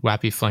a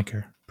Wappy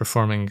Flanker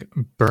performing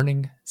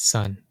Burning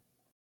Sun.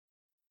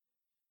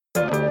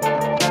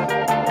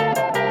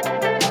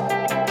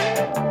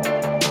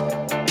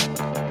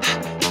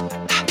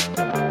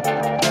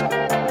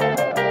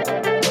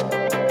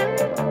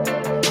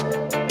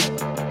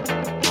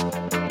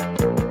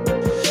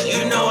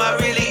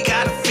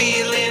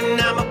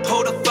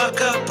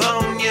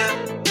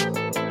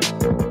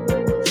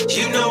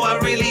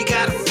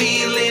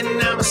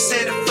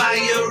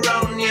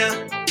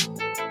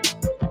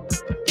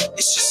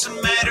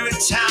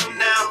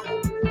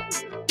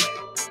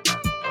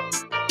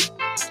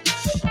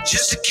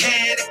 Just a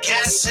can of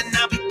gas and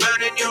I'll be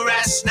burning your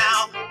ass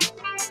now.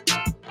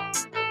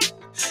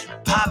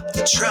 Pop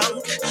the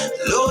trunk,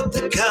 load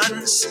the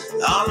guns,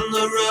 on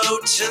the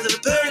road to the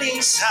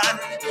burning sun.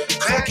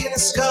 Cracking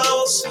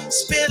skulls,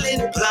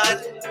 spilling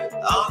blood,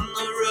 on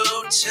the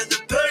road to the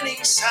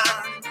burning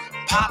sun.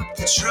 Pop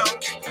the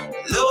trunk,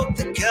 load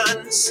the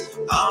guns,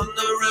 on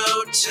the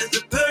road to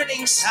the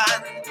burning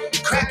sun,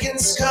 cracking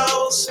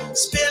skulls,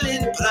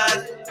 spilling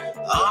blood,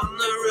 on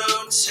the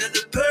road to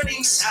the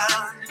burning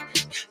sun.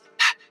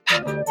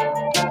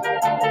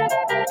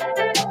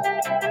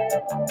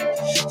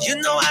 You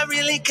know I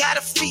really got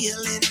a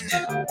feeling.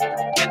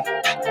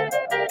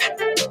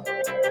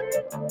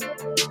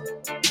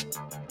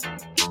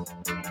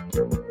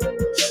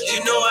 You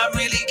know I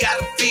really got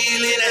a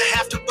feeling I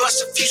have to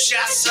bust a few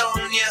shots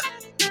on ya.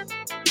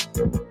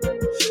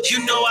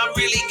 You know I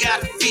really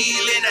got a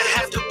feeling I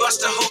have to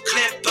bust a whole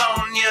clip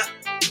on ya.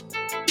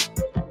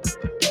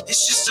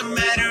 It's just a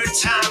matter of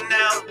time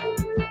now.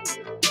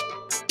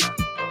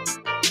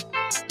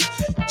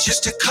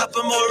 Just a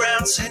couple more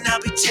rounds and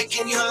I'll be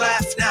taking your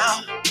life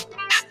now.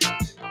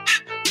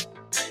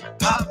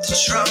 Pop the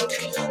trunk,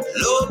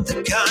 load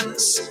the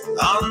guns,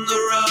 on the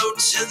road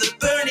to the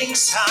burning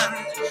sun,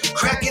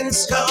 cracking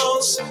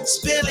skulls,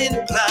 spilling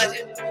blood,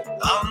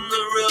 on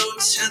the road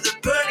to the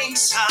burning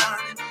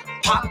sun.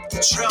 Pop the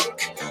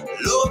trunk,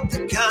 load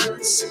the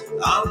guns,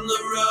 on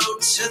the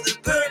road to the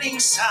burning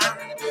sun,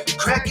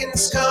 cracking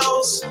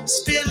skulls,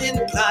 spilling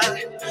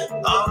blood,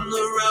 on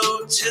the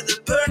road to the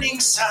burning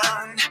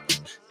sun.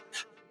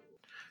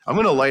 I'm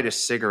going to light a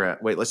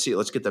cigarette. Wait, let's see.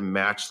 Let's get the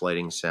match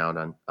lighting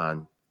sound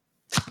on.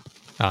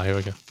 Oh, here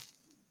we go.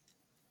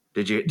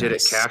 Did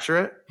it capture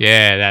it?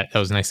 Yeah, that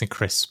was nice and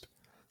crisp.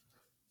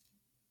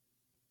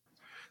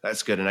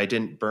 That's good. And I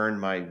didn't burn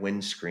my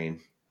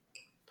windscreen.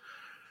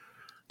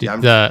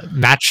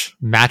 The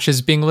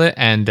matches being lit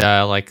and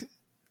like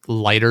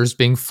lighters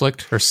being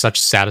flicked are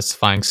such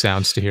satisfying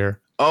sounds to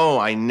hear. Oh,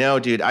 I know,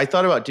 dude. I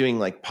thought about doing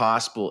like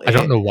possible. I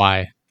don't know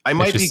why. I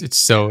might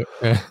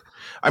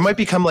I might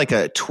become like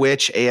a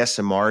Twitch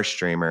ASMR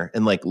streamer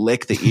and like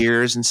lick the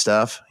ears and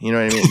stuff. You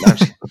know what I mean?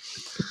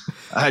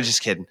 I'm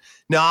just kidding.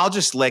 No, I'll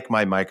just lick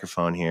my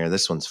microphone here.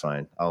 This one's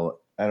fine.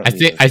 I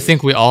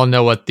think we all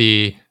know what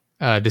the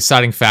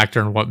deciding factor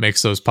in what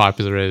makes those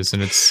popular is,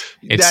 and it's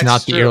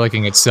not the ear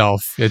licking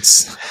itself. I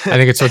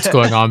think it's what's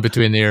going on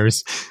between the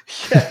ears.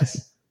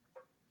 Yes,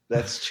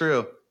 that's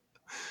true.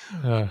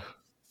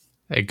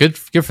 Hey, good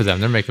for them.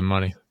 They're making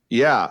money.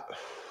 Yeah,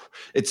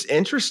 it's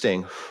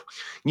interesting,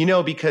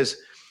 because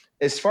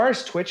as far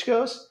as Twitch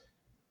goes,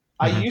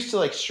 I used to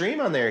like stream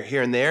on there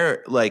here and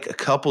there like a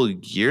couple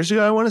years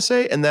ago, I want to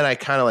say. And then I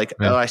kind of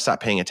I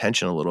stopped paying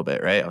attention a little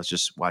bit, right? I was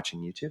just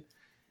watching YouTube.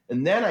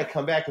 And then I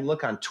come back and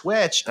look on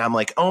Twitch and I'm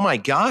like, oh my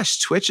gosh,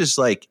 Twitch is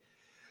like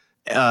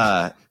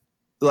what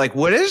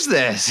is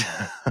this?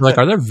 Like,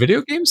 are there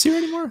video games here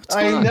anymore?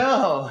 I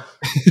know.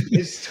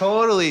 It's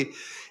totally,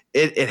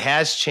 it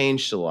has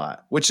changed a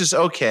lot, which is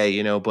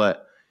okay,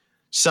 but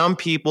some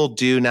people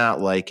do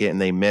not like it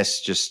and they miss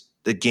just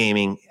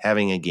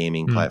having a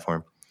gaming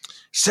platform.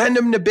 Send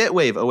them to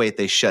Bitwave. Oh, wait,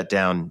 they shut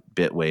down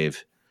Bitwave.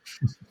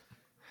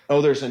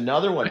 Oh, there's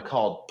another one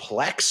called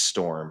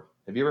Plexstorm.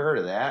 Have you ever heard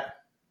of that?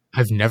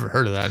 I've never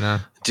heard of that, no.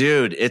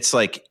 Dude, it's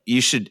like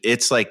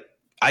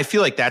I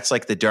feel like that's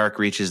like the dark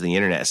reaches of the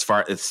internet it's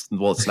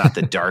not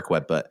the dark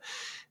web, but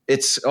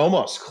it's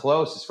almost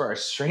close as far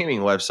as streaming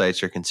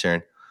websites are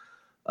concerned.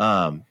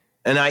 And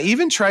I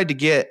even tried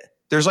to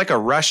there's like a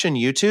Russian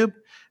YouTube,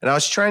 and I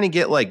was trying to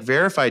get like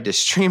verified to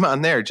stream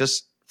on there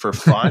just for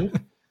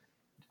fun.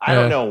 I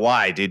don't know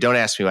why, dude. Don't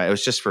ask me why. It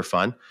was just for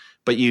fun.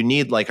 But you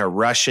need like a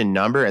Russian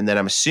number. And then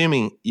I'm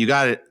assuming you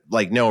got to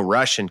like know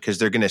Russian because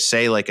they're going to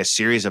say like a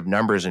series of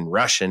numbers in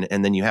Russian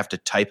and then you have to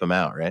type them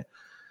out, right?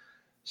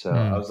 So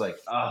I was like,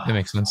 oh. That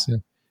makes sense.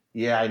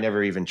 Yeah, I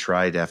never even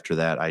tried after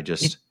that. I'd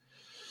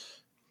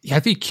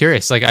be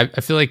curious. Like, I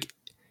feel like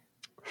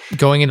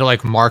going into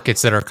like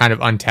markets that are kind of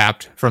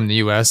untapped from the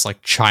US,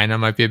 like China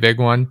might be a big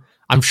one.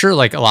 I'm sure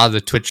like a lot of the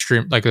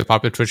the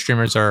popular Twitch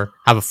streamers have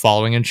a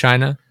following in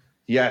China.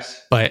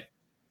 Yes. But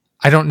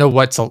I don't know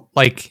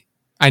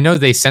I know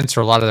they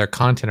censor a lot of their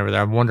content over there.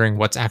 I'm wondering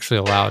what's actually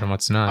allowed and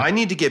what's not. I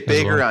need to get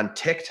bigger on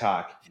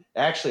TikTok.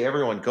 Actually,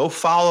 everyone, go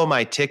follow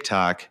my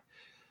TikTok.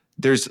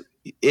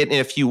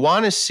 If you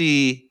want to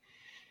see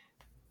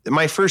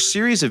my first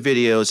series of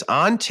videos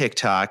on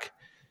TikTok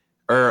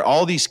are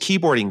all these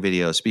keyboarding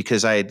videos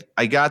because I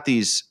got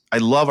these. I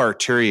love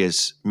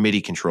Arturia's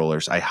MIDI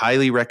controllers. I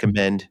highly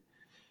recommend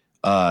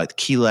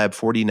Keylab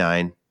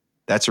 49.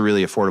 That's a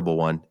really affordable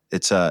one.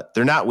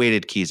 They're not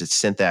weighted keys. It's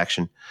synth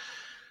action.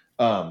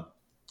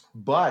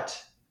 But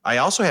I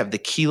also have the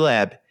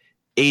Keylab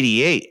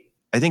 88.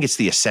 I think it's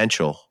the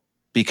essential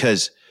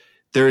because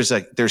there's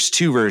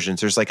two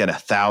versions. There's like a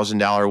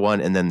 $1,000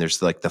 one, and then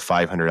there's like the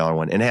 $500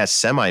 one, and it has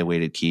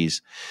semi-weighted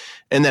keys.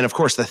 And then of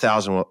course the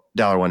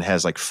 $1,000 one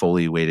has like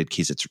fully weighted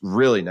keys. It's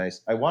really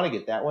nice. I want to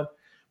get that one,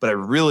 but I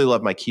really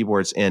love my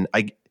keyboards, and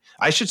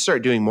I should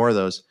start doing more of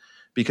those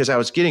because I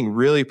was getting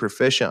really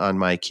proficient on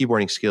my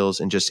keyboarding skills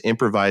and just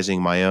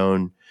improvising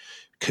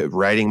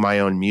writing my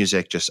own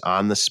music just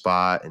on the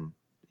spot. And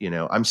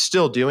I'm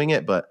still doing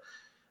it, but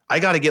I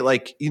got to get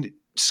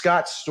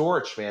Scott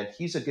Storch, man.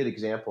 He's a good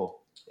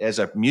example as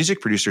a music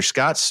producer.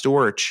 Scott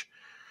Storch.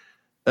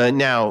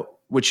 Now,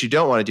 what you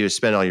don't want to do is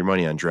spend all your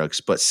money on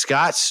drugs, but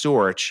Scott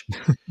Storch,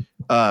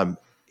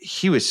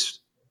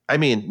 I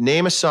mean,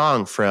 name a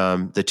song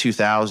from the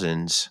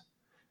 2000s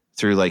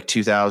through like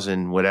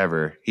 2000,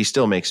 whatever. He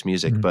still makes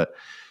music, but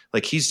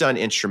like he's done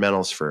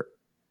instrumentals for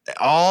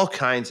all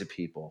kinds of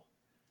people.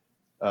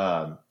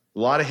 A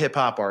lot of hip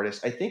hop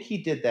artists. I think he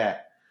did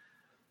that.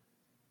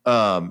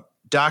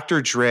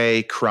 Dr.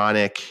 Dre,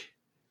 Chronic,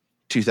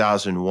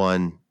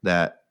 2001.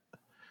 That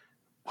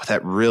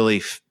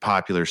really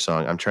popular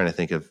song. I'm trying to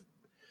think of.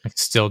 Like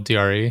Still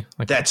DRE.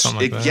 Like that's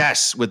like that.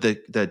 Yes, with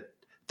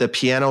the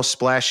piano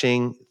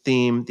splashing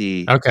theme,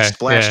 the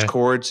splashed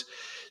chords.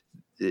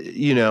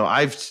 You know,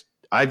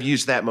 I've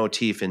used that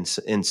motif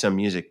in some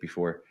music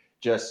before.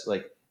 Just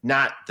like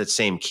not the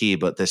same key,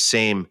 but the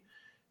same,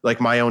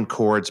 like my own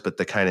chords, but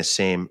the kind of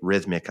same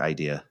rhythmic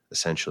idea,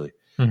 essentially.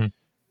 Mm-hmm.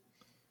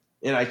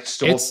 And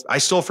I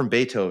stole from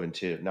Beethoven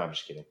too. No, I'm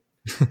just kidding.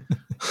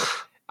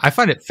 I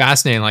find it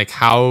fascinating, like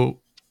how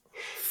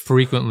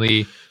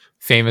frequently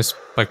famous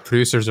like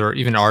producers or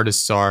even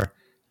artists are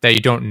that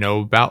you don't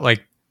know about.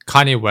 Like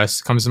Kanye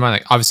West comes to mind.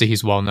 Like obviously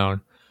he's well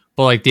known,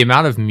 but like the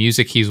amount of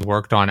music he's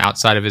worked on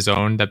outside of his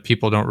own that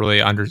people don't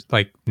really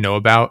know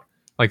about.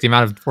 Like the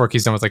amount of work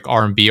he's done with like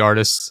R&B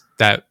artists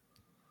that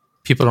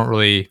people don't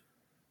really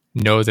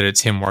know that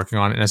it's him working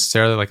on it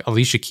necessarily. Like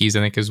Alicia Keys, I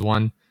think, is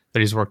one that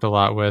he's worked a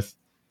lot with.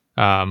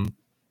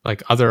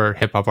 Like other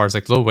hip hop artists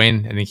like Lil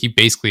Wayne, I think he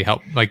basically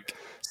helped like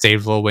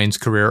save Lil Wayne's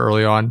career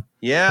early on.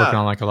 Yeah. Working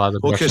on like a lot of the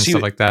production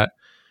stuff like that.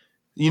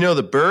 You know,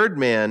 the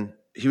Birdman,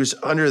 he was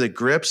under the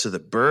grips of the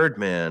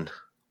Birdman.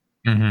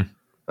 Mm-hmm.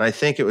 I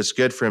think it was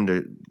good for him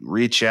to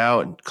reach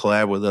out and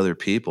collab with other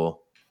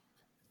people.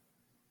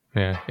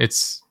 Yeah,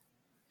 it's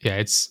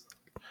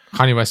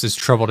Kanye West, as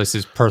troubled as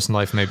his personal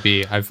life may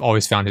be, I've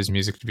always found his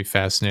music to be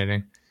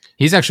fascinating.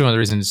 He's actually one of the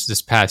reasons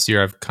this past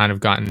year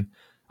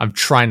I'm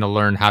trying to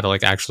learn how to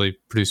like actually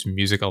produce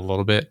music a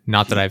little bit.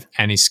 Not that I have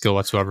any skill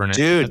whatsoever in it.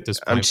 Dude, at this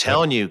point, I'm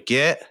telling you,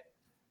 do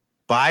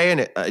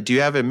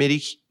you have a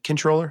MIDI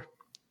controller?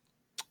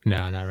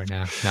 No, not right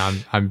now. No,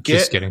 I'm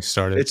just getting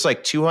started. It's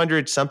like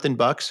 200 something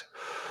bucks.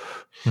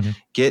 Mm-hmm.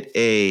 Get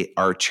a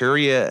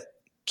Arturia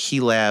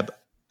Keylab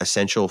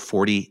Essential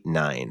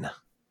 49.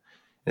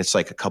 It's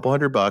like a couple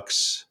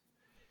 $100.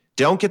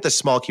 Don't get the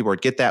small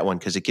keyboard. Get that one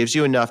because it gives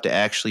you enough to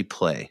actually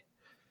play.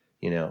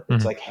 You know,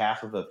 it's like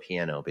half of a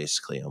piano,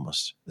 basically,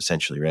 almost,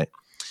 essentially, right?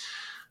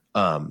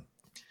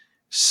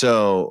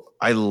 So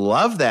I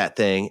love that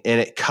thing,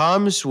 and it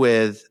comes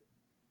with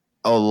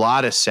a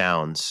lot of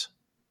sounds.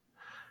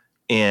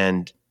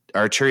 And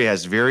Arturia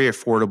has very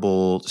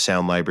affordable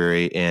sound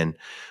library, and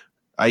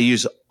I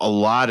use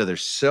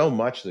there's so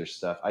much of their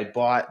stuff. I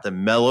bought the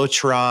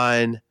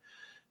Mellotron,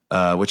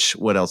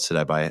 what else did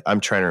I buy? I'm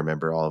trying to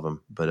remember all of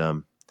them, but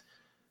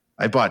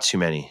I bought too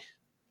many.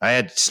 I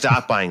had to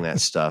stop buying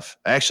that stuff.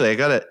 Actually,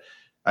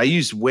 I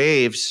use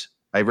Waves.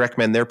 I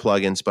recommend their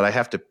plugins, but I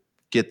have to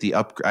get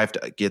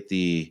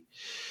the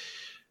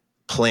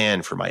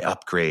plan for my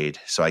upgrade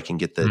so I can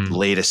get the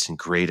latest and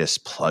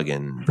greatest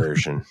plugin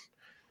version.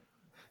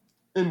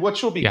 And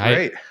which will be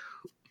great.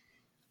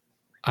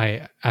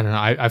 I don't know.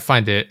 I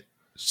find it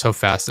so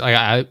fast.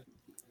 I'm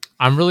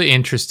really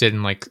interested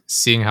in like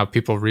seeing how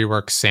people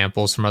rework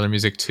samples from other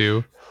music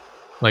too.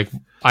 Like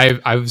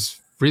I was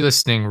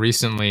re-listening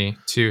recently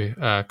to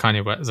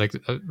Kanye West, like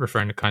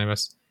referring to Kanye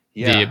West,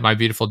 the My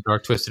Beautiful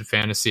Dark Twisted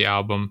Fantasy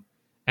album,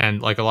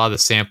 and like a lot of the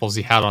samples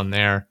he had on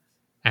there,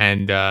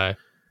 and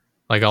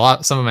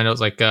some of my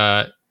notes, like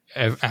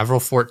Avril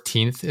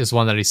 14th is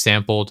one that he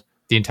sampled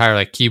the entire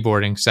like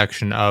keyboarding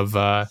section of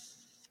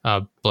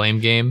Blame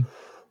Game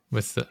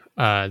with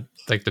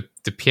like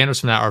the pianos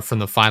from that are from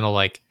the final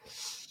like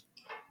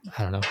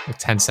I don't know, like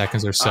 10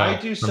 seconds or so. I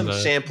do some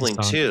sampling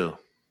too.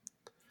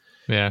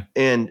 Yeah.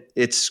 And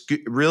it's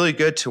really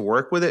good to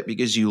work with it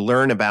because you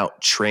learn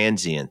about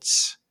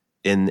transients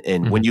in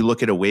when you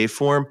look at a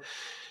waveform,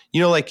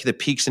 you know, like the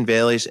peaks and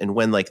valleys, and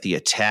when like the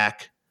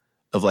attack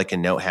of like a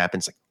note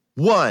happens, like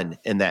one,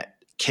 and that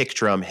kick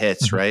drum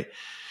hits, right?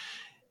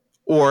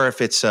 Or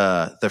if it's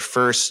the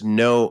first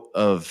note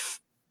of,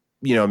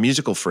 you know, a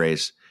musical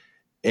phrase,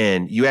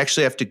 and you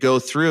actually have to go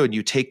through and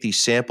you take these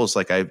samples.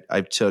 Like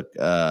I took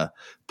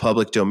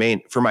Public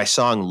Domain for my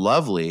song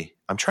Lovely.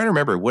 I'm trying to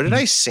remember, what did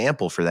I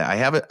sample for that? I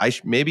have it.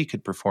 Maybe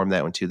could perform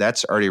that one too.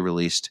 That's already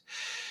released.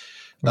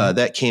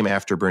 That came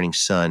after Burning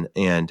Sun.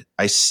 And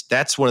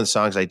that's one of the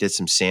songs I did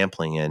some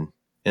sampling in,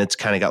 and it's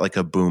kind of got like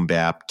a boom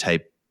bap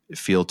type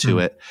feel to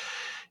it.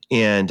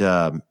 And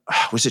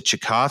was it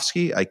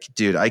Tchaikovsky? I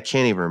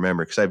can't even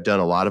remember because I've done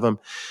a lot of them.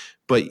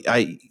 But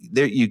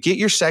you get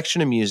your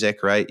section of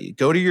music, right? You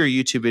go to your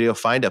YouTube video,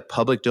 find a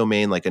Public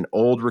Domain, like an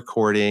old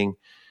recording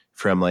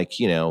from like,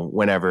 you know,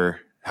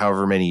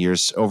 however many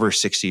years, over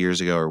 60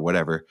 years ago or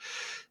whatever,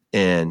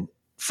 and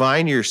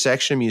find your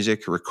section of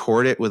music,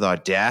 record it with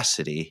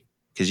Audacity,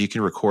 because you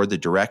can record the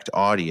direct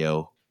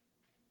audio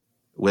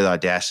with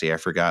Audacity. I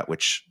forgot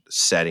which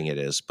setting it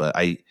is, but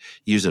I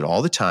use it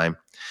all the time.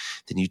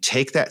 Then you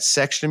take that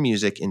section of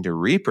music into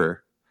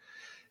Reaper,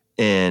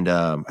 and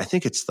I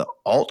think it's the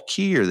Alt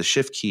key or the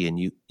Shift key, and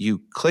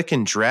you click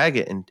and drag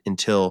it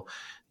until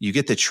you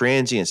get the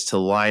transients to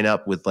line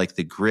up with like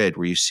the grid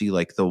where you see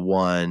like the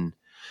 1,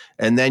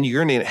 and then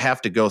you're going to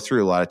have to go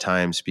through a lot of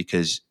times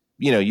because,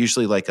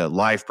 usually like a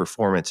live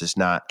performance is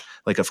not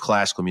like of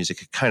classical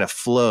music. It kind of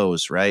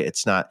flows, right?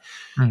 It's not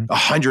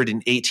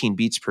 118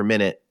 beats per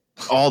minute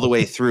all the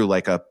way through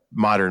like a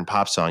modern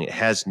pop song. It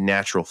has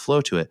natural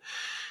flow to it.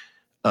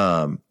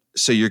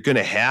 So you're going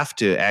to have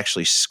to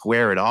actually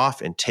square it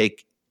off and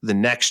take the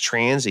next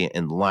transient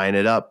and line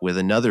it up with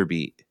another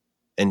beat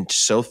and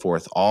so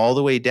forth all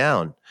the way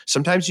down.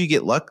 Sometimes you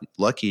get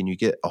lucky and you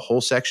get a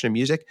whole section of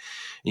music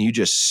and you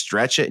just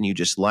stretch it and you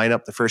just line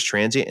up the first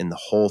transient and the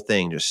whole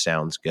thing just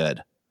sounds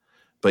good.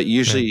 But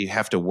usually you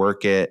have to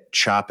work it,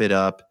 chop it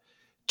up,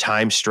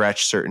 time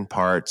stretch certain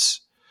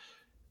parts,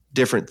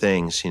 different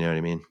things, you know what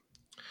I mean?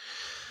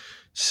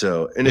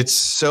 So, and it's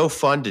so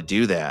fun to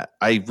do that.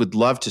 I would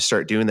love to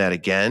start doing that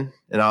again.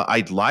 And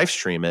I'd live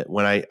stream it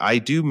when I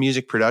do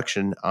music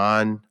production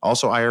on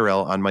also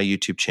IRL on my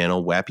YouTube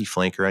channel, Wappy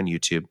Flanker on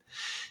YouTube.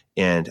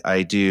 And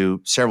I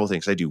do several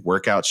things. I do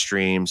workout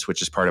streams,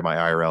 which is part of my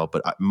IRL,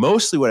 but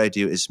mostly what I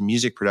do is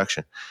music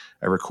production.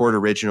 I record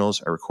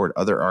originals. I record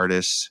other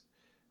artists.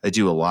 I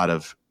do a lot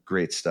of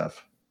great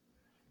stuff.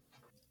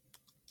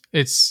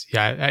 It's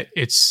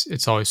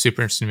always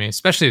super interesting to me,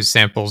 especially the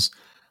samples.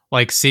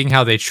 Like seeing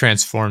how they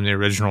transform the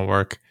original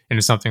work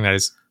into something that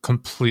is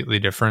completely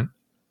different.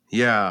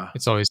 Yeah.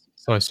 It's always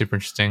super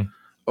interesting.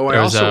 Oh, I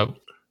also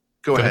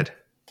go ahead.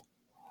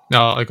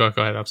 No, go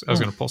ahead. I was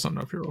going to pull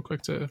something up here real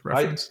quick to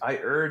reference. I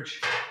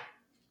urge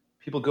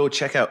people go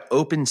check out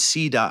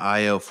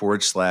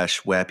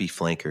OpenSea.io/Wappy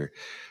Flanker.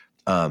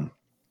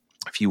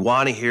 If you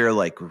want to hear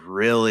like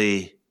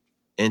really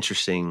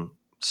interesting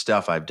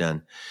stuff I've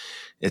done,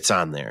 it's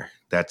on there.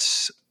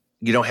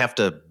 You don't have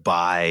to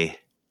buy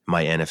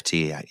my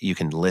NFT. You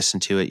can listen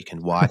to it. You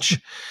can watch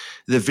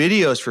the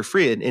videos for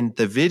free. And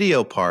the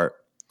video part,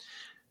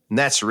 and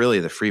that's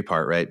really the free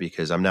part, right?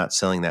 Because I'm not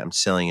selling that. I'm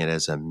selling it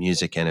as a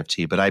music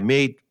NFT. But I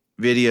made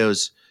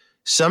videos.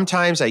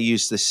 Sometimes I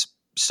use this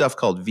stuff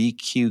called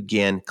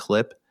VQGAN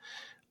Clip.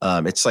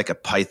 It's like a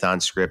Python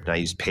script, and I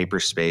use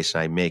Paperspace,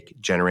 and I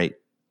generate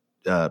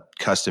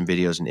custom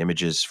videos and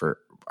images for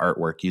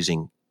artwork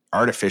using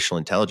artificial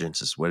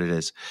intelligence is what it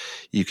is.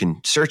 You can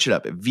search it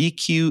up at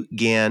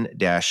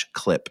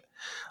VQGAN-Clip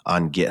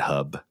on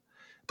GitHub. I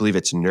believe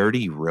it's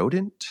Nerdy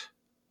Rodent.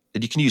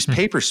 And you can use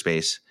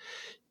Paperspace,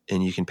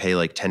 and you can pay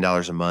like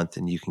 $10 a month,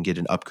 and you can get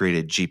an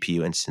upgraded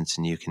GPU instance,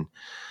 and you can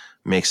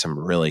make some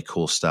really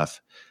cool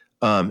stuff.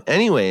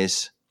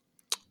 Anyways,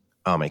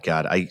 oh my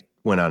God, I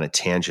went on a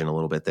tangent a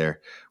little bit there.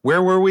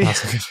 Where were we?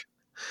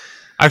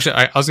 Actually,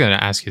 I was going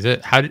to ask you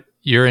that.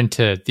 You're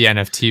into the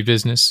NFT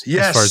business?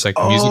 Yes. As far as like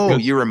music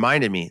goes? You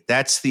reminded me.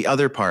 That's the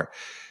other part.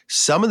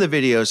 Some of the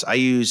videos I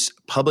use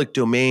public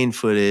domain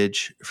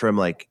footage from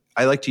I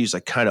like to use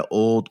like kind of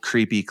old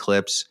creepy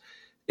clips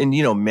and,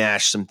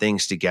 mash some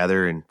things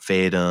together and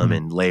fade them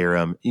and layer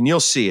them. And you'll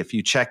see if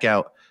you check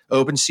out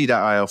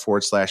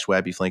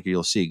OpenSea.io/Wappy Flanker,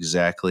 you'll see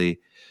exactly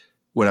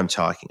what I'm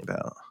talking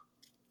about.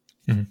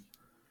 Mm-hmm.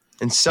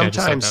 And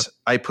sometimes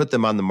I put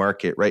them on the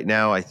market. Right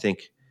now, I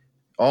think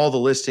all the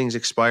listings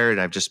expired,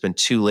 and I've just been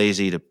too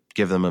lazy to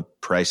give them a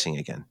pricing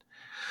again.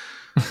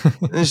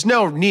 There's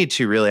no need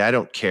to, really. I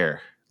don't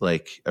care.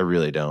 I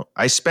really don't.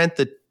 I spent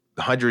the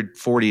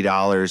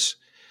 $140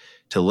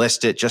 to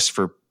list it just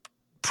for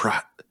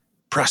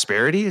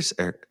posterity,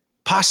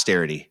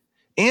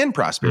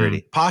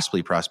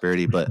 possibly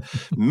prosperity, but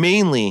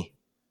mainly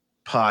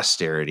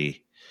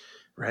posterity,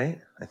 right?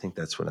 I think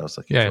that's what I was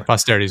looking for. Yeah,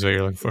 posterity is what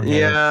you're looking for.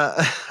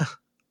 Yeah.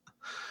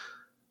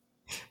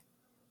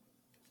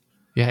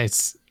 Yeah,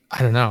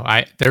 I don't know.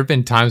 There have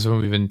been times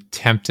when we've been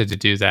tempted to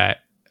do that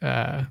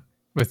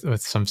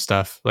with some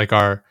stuff.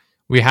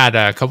 We had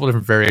a couple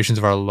different variations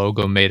of our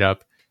logo made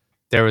up.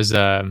 There was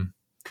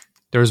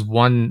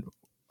one,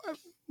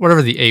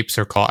 whatever the apes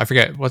are called. I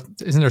forget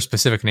isn't there a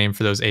specific name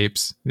for those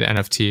apes, the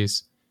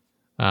NFTs?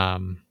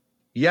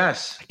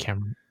 Yes. I can't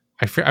remember.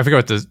 I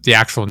forget what the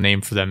actual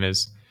name for them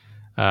is.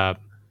 But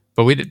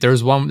there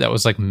was one that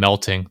was like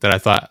melting that I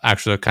thought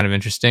actually looked kind of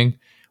interesting.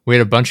 We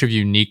had a bunch of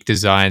unique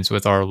designs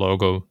with our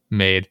logo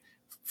made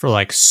for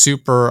like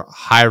super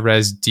high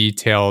res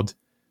detailed,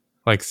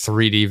 like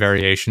 3D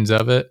variations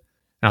of it.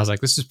 And I was like,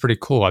 this is pretty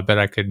cool. I bet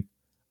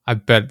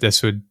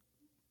this would,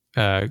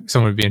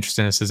 someone would be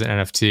interested in this as an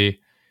NFT.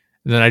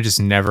 And then I just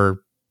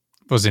never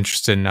was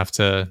interested enough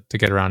to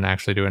get around to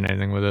actually doing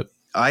anything with it.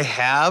 I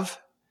have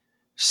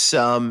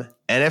some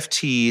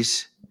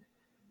NFTs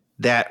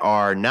that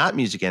are not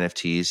music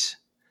NFTs.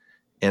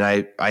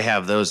 And I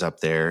have those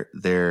up there.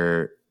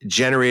 They're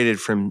generated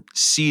from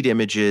seed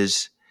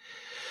images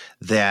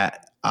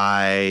that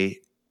I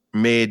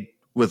made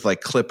with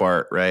like clip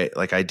art, right?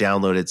 Like I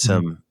downloaded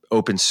some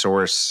open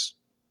source,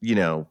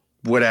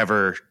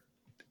 whatever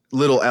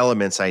little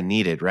elements I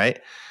needed, right?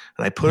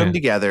 And I put them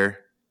together.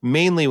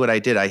 Mainly what I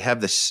did, I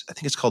have this, I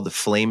think it's called the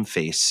Flame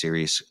Face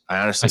series.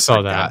 I saw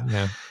forgot. That.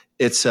 Yeah.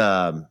 It's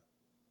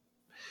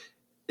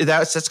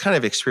that's kind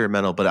of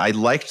experimental, but I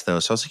liked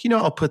those. So I was like,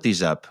 I'll put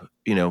these up,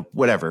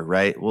 whatever,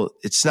 right? Well,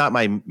 it's not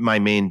my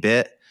main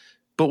bit.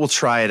 but we'll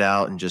try it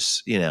out and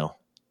just,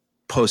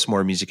 post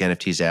more music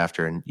NFTs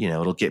after, and,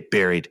 it'll get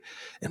buried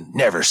and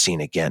never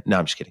seen again. No,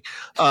 I'm just kidding.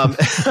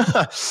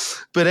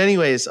 But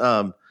anyways,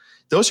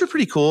 those are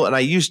pretty cool. And I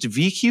used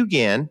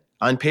VQGAN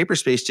on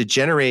Paperspace to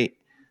generate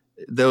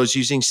those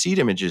using seed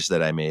images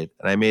that I made.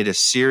 And I made a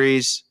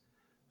series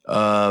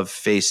of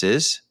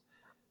faces.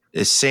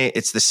 It's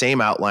the same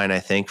outline, I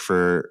think,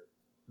 for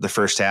the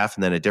first half,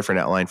 and then a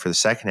different outline for the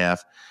second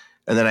half.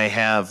 And then I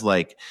have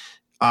like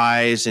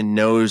eyes and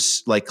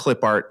nose, like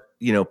clip art,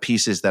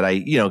 pieces that I,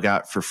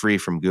 got for free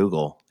from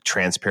Google,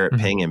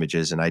 transparent ping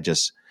images. And I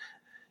just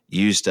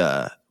used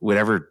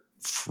whatever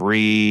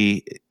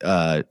free,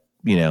 well,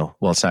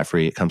 it's not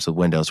free. It comes with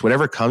Windows.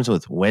 Whatever comes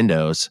with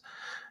Windows,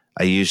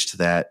 I used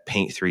that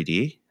Paint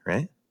 3D,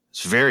 right?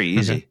 It's very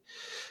easy.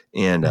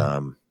 And,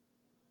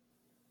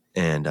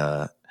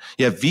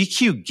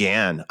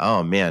 VQGAN.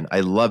 Oh man, I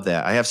love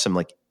that. I have some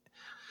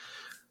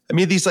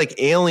these like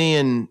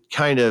alien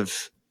kind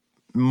of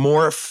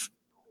morph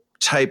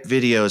type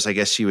videos, I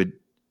guess you would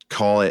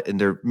call it. And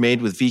they're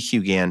made with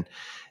VQGAN.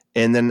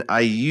 And then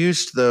I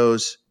used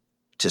those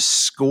to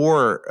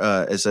score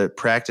as a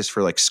practice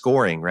for like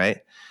scoring, right?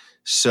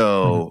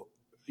 So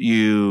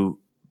you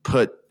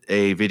put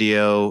a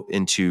video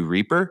into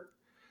Reaper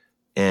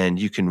and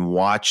you can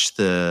watch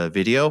the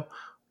video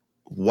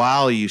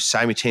while you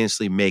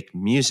simultaneously make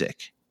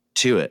music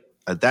to it.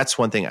 That's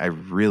one thing I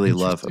really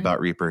love about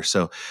Reaper.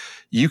 So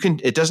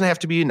it doesn't have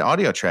to be an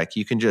audio track.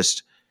 You can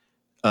just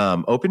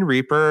open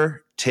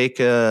Reaper, make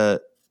a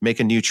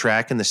new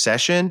track in the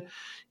session,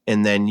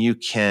 and then you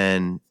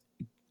can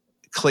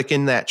click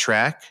in that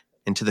track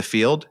into the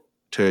field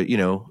to,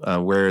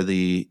 where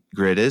the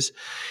grid is.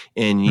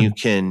 And you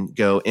can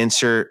go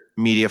insert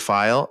media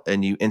file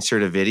and you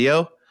insert a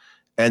video,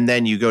 and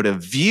then you go to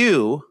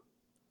view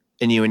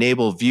and you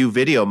enable view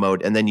video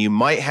mode. And then you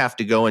might have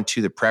to go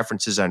into the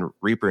preferences on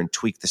Reaper and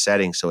tweak the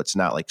settings so it's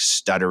not like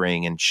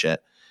stuttering and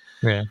shit.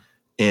 Yeah.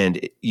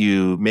 And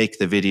you make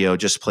the video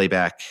just play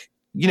back,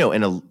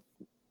 in a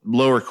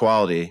lower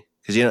quality,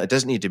 because, it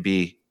doesn't need to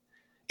be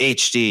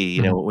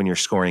HD, when you're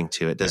scoring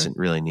to it. Doesn't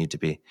really need to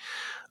be.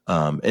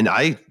 And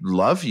I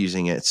love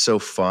using it. It's so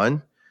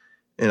fun.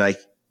 And I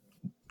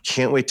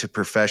can't wait to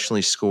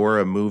professionally score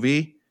a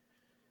movie,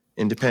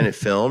 independent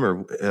film,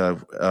 or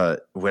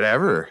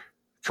whatever,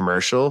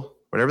 commercial,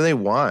 whatever they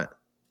want.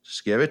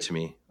 Just give it to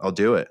me. I'll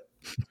do it.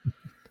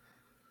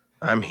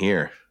 I'm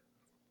here.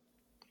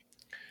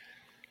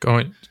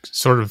 Going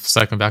sort of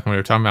cycling back when we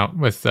were talking about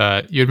with,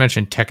 you had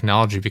mentioned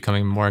technology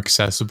becoming more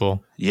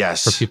accessible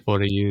for people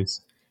to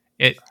use.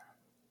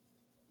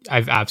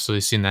 I've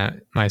absolutely seen that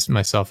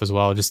myself as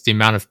well. Just the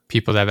amount of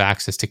people that have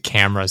access to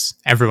cameras.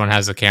 Everyone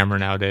has a camera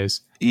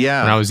nowadays.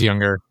 Yeah. When I was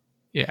younger,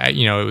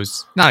 it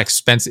was not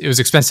expensive. It was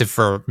expensive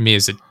for me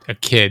as a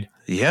kid.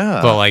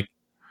 Yeah. But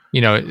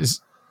you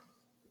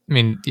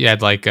had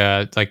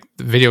the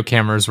video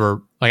cameras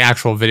were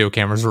actual video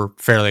cameras were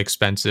fairly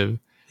expensive.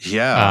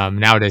 Yeah.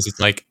 Nowadays it's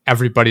like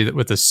everybody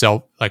with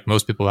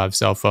most people have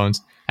cell phones,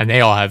 and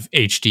they all have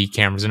HD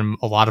cameras in them.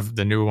 A lot of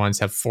the newer ones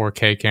have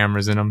 4K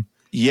cameras in them.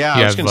 Yeah,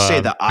 I was going to say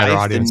the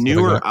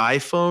newer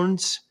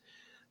iPhones,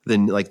 the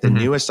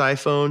newest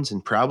iPhones,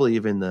 and probably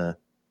even the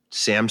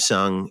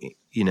Samsung,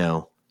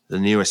 the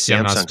newest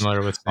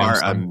Samsungs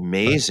are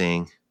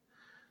amazing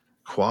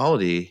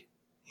quality.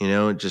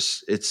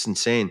 It's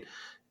insane.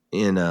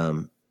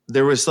 And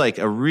there was like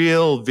a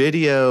real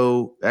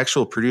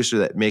actual producer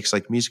that makes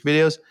like music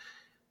videos,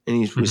 and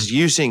he was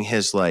using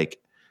his like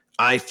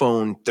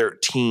iPhone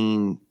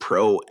 13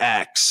 Pro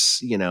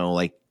X,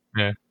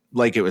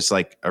 like it was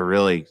like a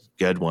really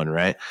good one,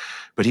 right?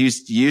 But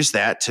he's used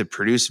that to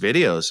produce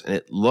videos, and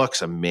it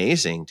looks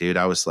amazing, dude.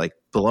 I was like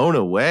blown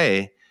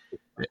away.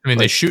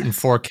 They shoot in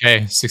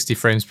 4K, 60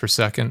 frames per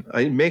second.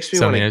 It makes me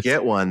want to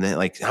get one. That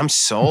I'm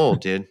sold,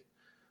 dude.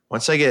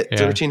 Once I get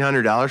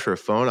 $1,300 for a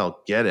phone,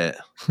 I'll get it.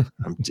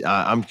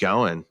 I'm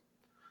going.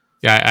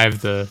 Yeah, I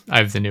have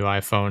the new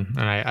iPhone, and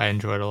I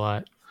enjoy it a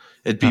lot.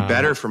 It'd be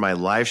better for my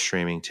live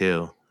streaming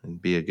too.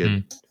 It'd be a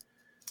good.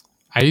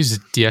 I use a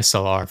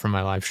DSLR for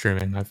my live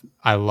streaming.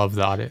 I love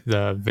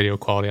the video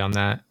quality on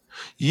that.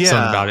 Yeah,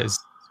 something about it is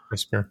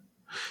crisper.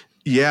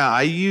 Yeah,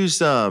 I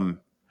use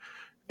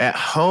at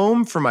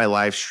home for my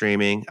live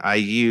streaming. I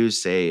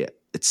use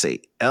it's a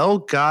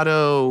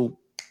Elgato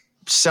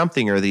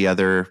something or the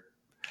other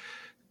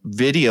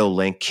video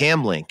link,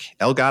 Camlink,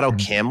 Elgato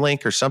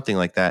Camlink or something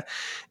like that.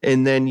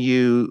 And then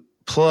you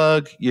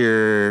plug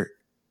your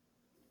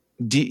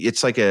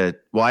it's like I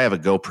have a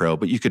GoPro,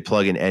 but you could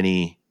plug in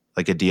any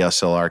like a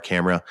DSLR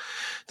camera,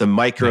 the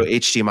micro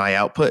HDMI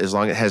output, as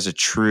long as it has a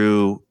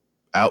true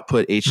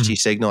output HD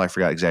signal. I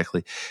forgot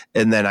exactly.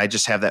 And then I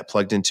just have that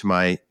plugged into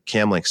my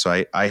Camlink.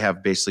 So I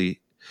have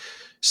basically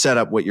set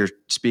up what you're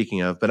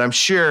speaking of, but I'm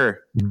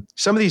sure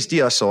some of these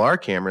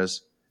DSLR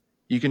cameras,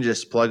 you can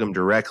just plug them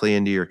directly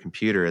into your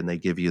computer and they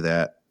give you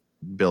that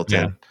built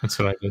in. That's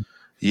what I did.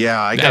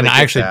 Yeah. I did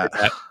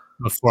that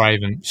before I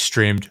even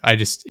streamed.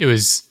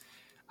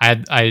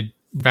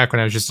 Back when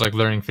I was just like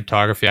learning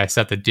photography, I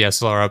set the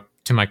DSLR up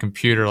to my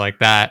computer like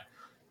that.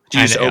 Do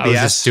you use OBS? I was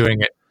just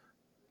doing it.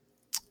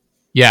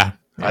 Yeah.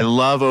 I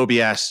love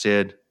OBS,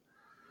 dude.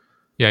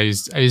 Yeah, I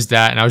used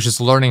that, and I was just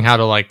learning how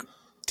to like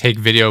take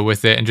video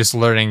with it, and just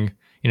learning,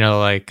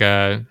 like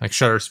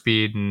shutter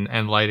speed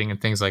and lighting and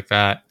things like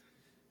that.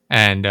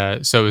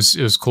 And so it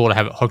was cool to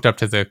have it hooked up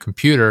to the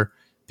computer,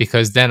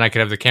 because then I could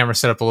have the camera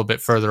set up a little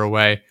bit further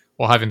away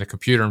while having the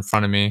computer in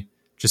front of me,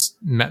 just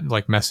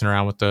messing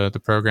around with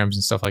the programs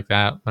and stuff like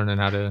that, learning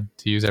how to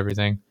use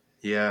everything.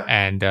 Yeah.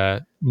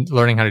 And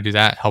learning how to do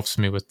that helps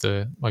me with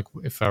the, like,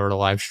 if I were to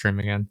live stream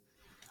again.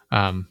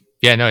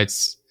 Yeah, no,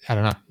 it's, I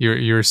don't know.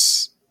 You're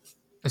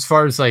as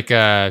far as like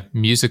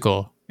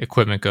musical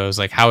equipment goes,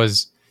 like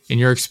in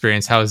your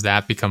experience, how has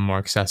that become more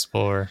accessible?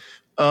 Or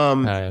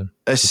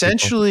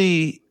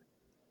essentially,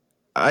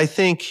 I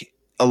think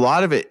a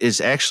lot of it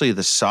is actually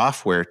the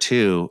software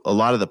too. A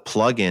lot of the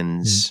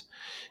plugins,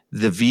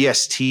 the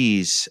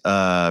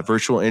VSTs,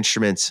 virtual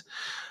instruments,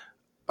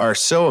 are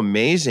so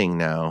amazing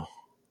now.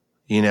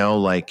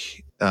 For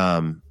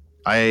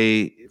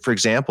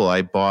example,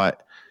 I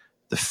bought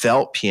the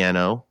felt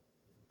piano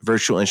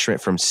virtual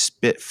instrument from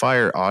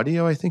Spitfire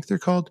Audio, I think they're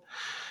called.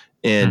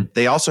 And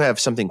they also have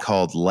something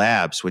called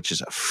Labs, which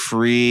is a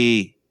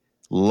free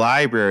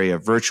library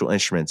of virtual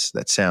instruments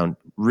that sound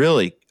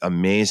really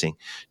amazing.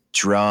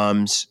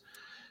 Drums.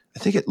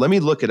 Let me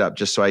look it up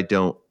just so I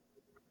don't,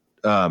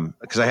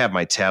 because I have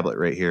my tablet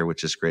right here,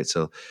 which is great.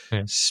 So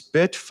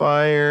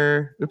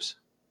Spitfire, oops.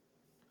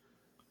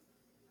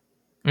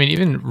 I mean,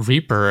 even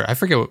Reaper, I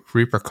forget what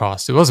Reaper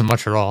cost. It wasn't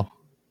much at all.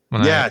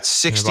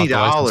 It's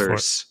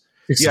 $60.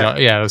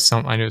 Yeah, it was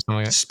I knew it was something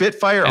like that.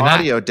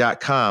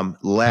 SpitfireAudio.com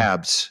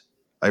Labs.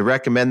 I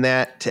recommend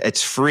that.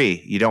 It's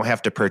free. You don't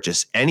have to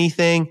purchase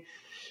anything.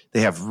 They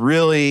have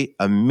really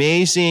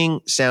amazing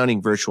sounding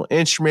virtual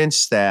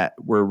instruments that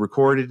were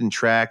recorded and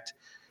tracked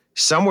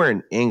somewhere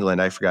in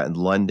England. I forgot, in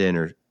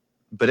London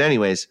but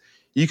anyways,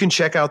 you can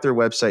check out their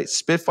website,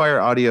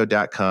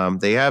 SpitfireAudio.com.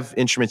 They have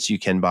instruments you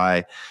can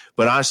buy,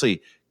 but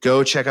honestly,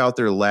 go check out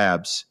their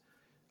Labs.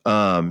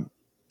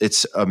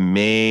 It's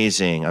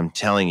amazing. I'm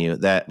telling you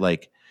that,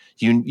 like,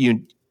 you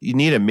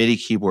need a MIDI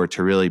keyboard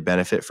to really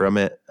benefit from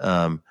it.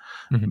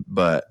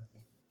 But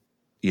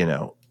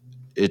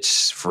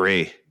it's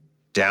free.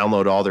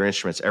 Download all their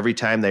instruments. Every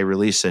time they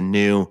release a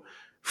new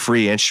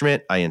free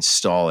instrument, I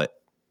install it.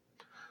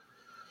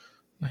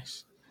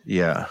 Nice.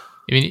 Yeah.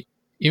 I mean,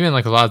 even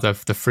like a lot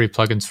of the free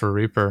plugins for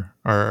Reaper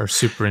are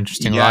super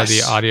interesting. Yes. A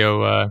lot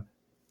of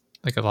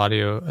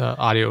the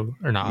audio,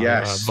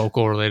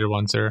 vocal related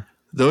ones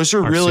those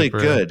are really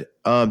good.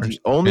 The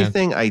only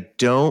thing I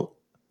don't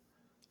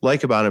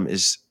like about them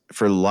is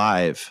for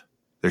live.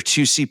 They're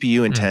too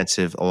CPU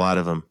intensive, a lot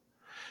of them.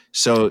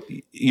 So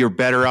you're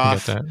better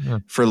off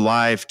for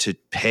live to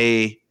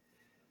pay,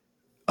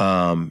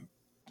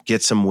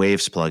 get some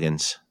Waves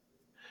plugins.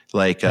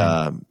 Like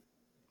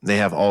they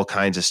have all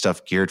kinds of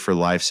stuff geared for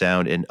live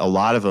sound, and a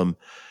lot of them,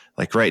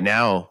 like right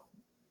now,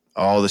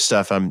 all the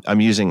stuff I'm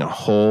using a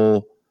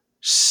whole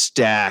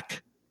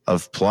stack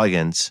of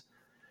plugins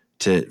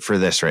for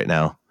this right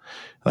now.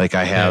 Like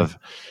I have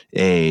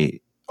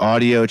a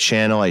audio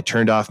channel. I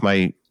turned off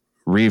my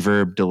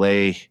reverb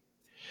delay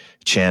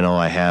channel.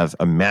 I have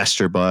a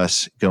master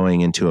bus going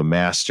into a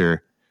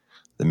master.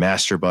 The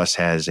master bus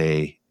has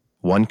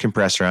one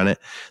compressor on it.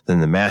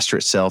 Then the master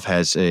itself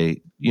has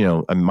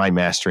my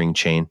mastering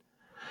chain.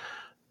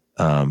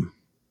 I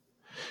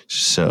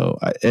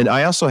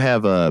also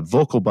have a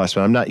vocal bus,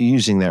 but I'm not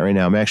using that right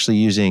now. I'm actually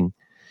using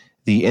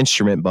the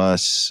instrument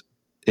bus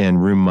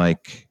and room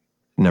mic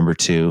number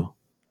 2.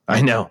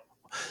 I know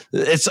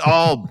it's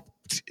all,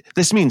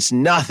 this means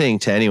nothing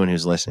to anyone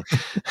who's listening.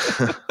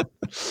 All of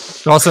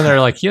a sudden they're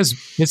like, he has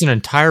an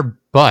entire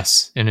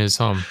bus in his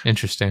home.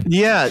 Interesting.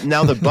 Yeah.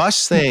 Now the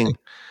bus thing,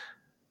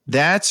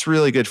 that's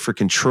really good for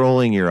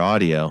controlling your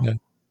audio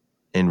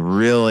and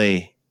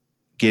really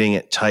getting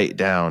it tight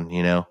down,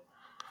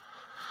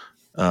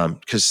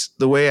 because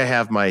the way I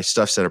have my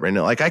stuff set up right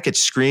now, like I could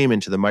scream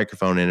into the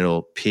microphone and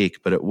it'll peak,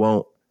 but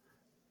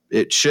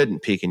it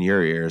shouldn't peak in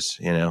your ears.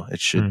 It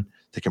should,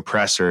 the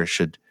compressor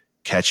should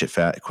catch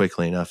it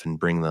quickly enough and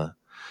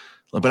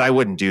but I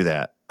wouldn't do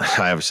that.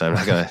 I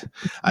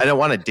don't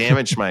want to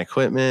damage my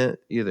equipment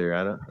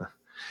either.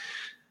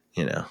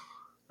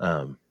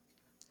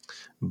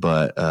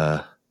 But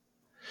I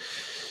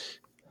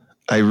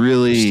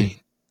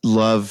really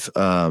love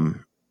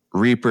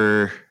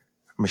Reaper.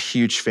 I'm a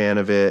huge fan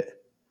of it.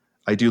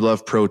 I do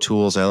love Pro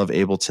Tools. I love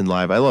Ableton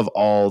Live. I love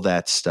all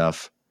that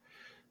stuff.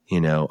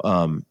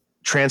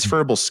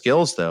 Transferable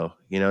skills, though,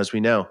 as we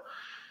know,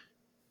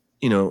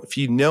 if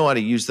you know how to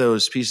use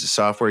those pieces of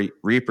software,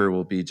 Reaper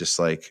will be just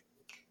like,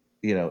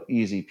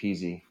 easy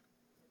peasy.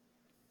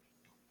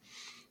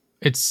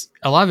 It's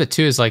a lot of it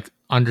too is like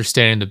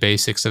understanding the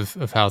basics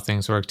of how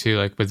things work too,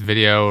 like with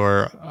video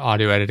or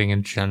audio editing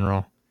in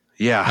general.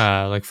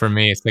 Yeah. Like for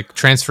me, it's like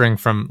transferring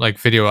from like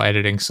video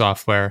editing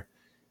software.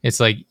 It's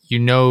like,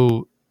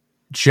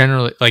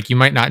 generally, like you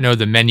might not know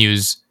the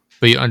menus,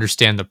 but you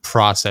understand the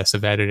process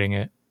of editing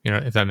it,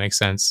 if that makes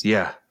sense.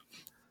 Yeah.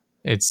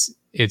 It's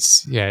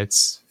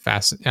it's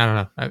fascinating. I don't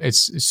know.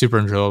 It's super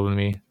enjoyable to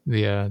me.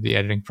 The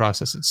editing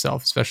process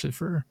itself, especially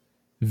for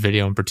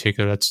video in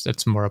particular,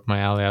 that's more up my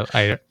alley.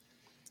 I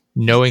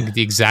knowing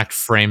the exact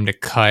frame to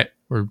cut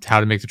or how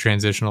to make the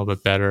transition a little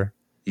bit better.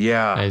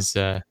 Yeah. Is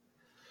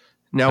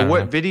now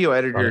what video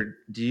editor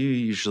do you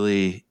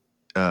usually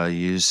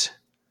use?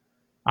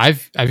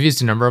 I've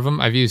used a number of them.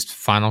 I've used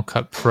Final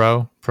Cut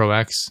Pro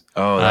X.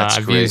 Oh, that's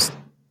great.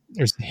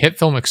 There's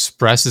HitFilm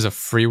Express is a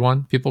free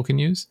one people can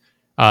use.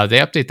 They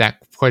update that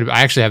quite a bit.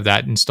 I actually have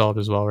that installed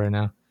as well right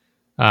now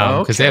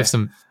because they have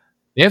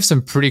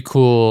some pretty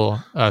cool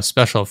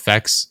special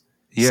effects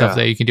stuff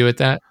that you can do with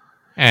that,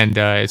 and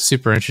it's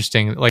super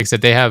interesting. Like I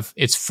said,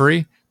 it's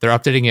free. They're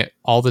updating it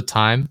all the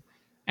time,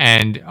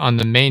 and on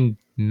the main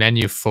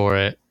menu for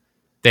it,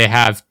 they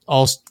have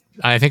all.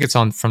 I think it's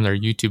on from their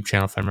YouTube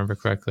channel if I remember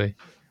correctly,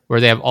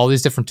 where they have all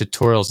these different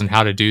tutorials on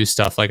how to do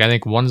stuff. Like I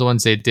think one of the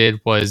ones they did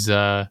was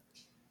the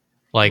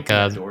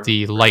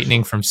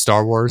lightning from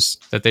Star Wars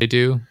that they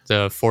do,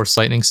 the Force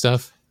lightning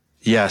stuff.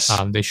 Yes.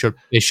 They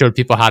showed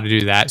people how to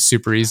do that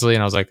super easily,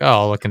 and I was like, oh,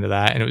 I'll look into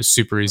that, and it was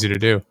super easy to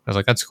do. I was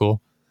like, that's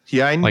cool.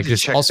 Yeah, I need to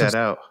check that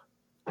out.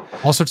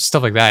 All sorts of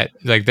stuff like that.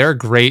 Like they're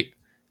great.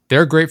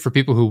 They're great for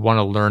people who want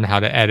to learn how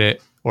to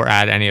edit or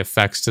add any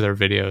effects to their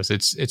videos.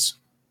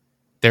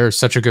 They're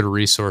such a good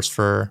resource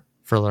for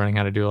learning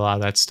how to do a lot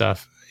of that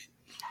stuff.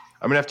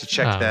 I'm gonna have to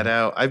check that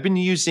out. I've been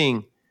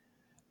using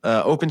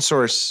open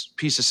source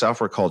piece of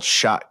software called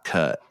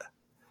Shotcut.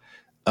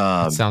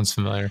 That sounds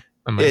familiar.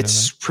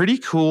 It's pretty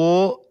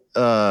cool.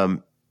 At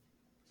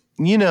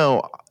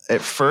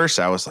first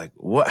I was like,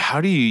 "What?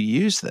 How do you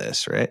use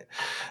this?" Right?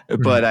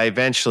 Mm-hmm. But I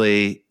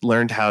eventually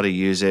learned how to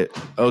use it.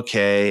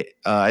 Okay,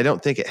 I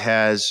don't think it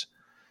has.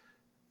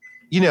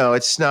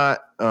 It's not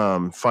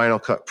Final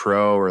Cut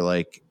Pro or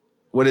like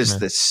what is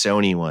the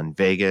Sony one?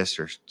 Vegas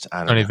or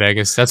I don't know. Sony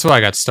Vegas. That's what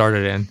I got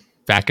started in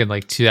back in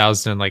like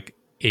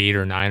 2008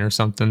 or 9 or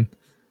something.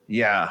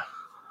 Yeah.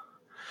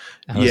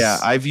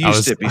 I've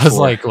used it before. I was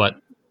like, what?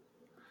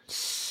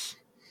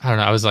 I don't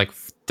know. I was like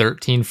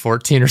 13,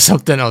 14 or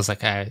something. I was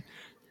like, I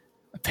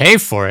pay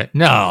for it.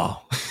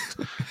 No.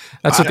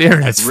 That's what the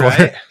internet's for.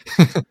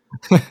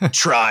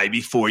 Try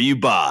before you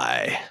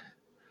buy.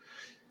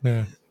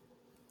 Yeah.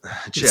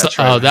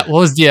 That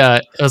was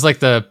it was like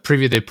the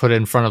preview they put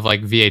in front of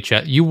like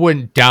VHS. You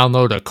wouldn't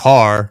download a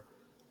car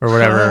or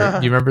whatever.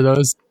 You remember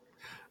those?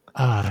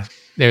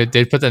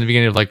 They'd put that in the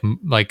beginning of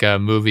like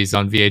movies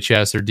on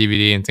VHS or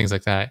DVD and things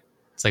like that.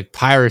 It's like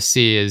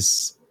piracy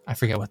is, I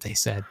forget what they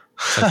said.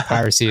 It's like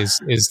piracy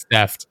is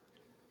theft.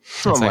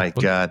 Oh my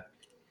God.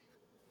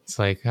 It's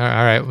like, all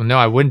right, well, no,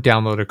 I wouldn't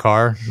download a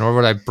car, nor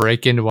would I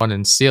break into one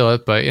and steal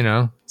it. But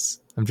I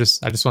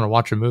just want to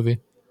watch a movie.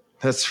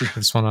 That's true. I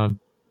just want to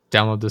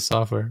download the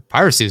software.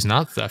 Piracy is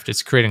not theft.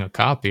 It's creating a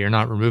copy. You're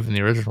not removing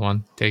the original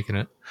one, taking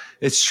it.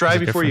 It's try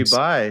before you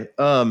buy.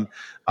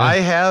 I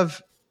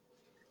have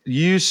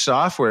used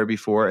software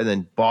before and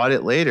then bought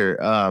it later.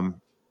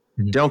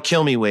 Don't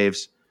kill me,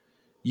 Waves.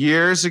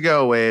 Years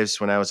ago, Waves,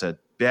 when I was a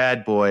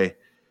bad boy,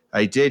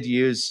 I did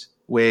use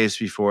Waves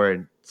before,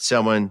 and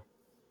someone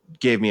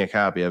gave me a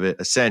copy of it,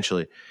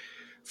 essentially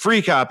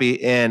free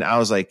copy. And I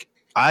was like,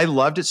 I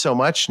loved it so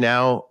much.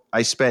 Now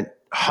I spent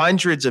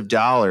hundreds of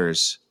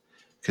dollars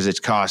because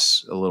it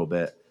costs a little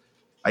bit.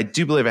 I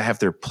do believe I have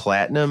their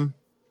platinum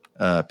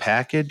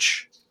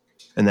package,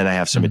 and then I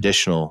have some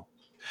additional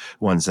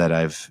ones that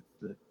I've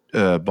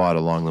bought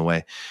along the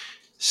way.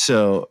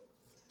 So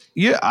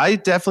yeah, I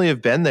definitely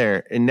have been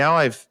there, and now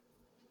I've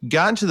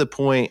gotten to the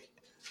point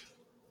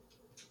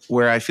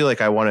where I feel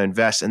like I want to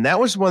invest. And that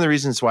was one of the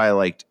reasons why I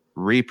liked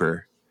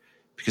Reaper,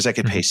 because I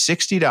could pay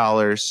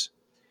 $60.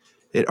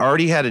 It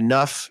already had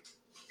enough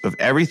of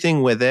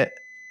everything with it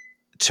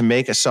to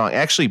make a song.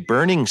 Actually,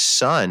 Burning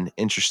Sun,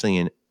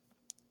 interesting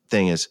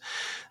thing is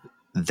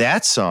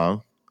that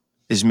song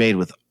is made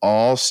with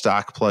all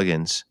stock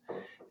plugins.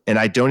 And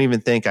I don't even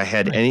think I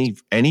had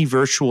any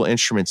virtual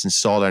instruments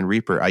installed on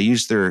Reaper. I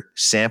used their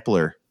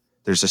sampler.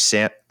 There's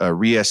a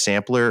RIA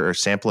sampler or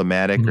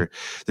Sample-O-Matic, or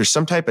there's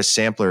some type of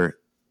sampler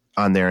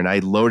on there, and I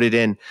loaded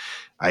in.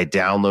 I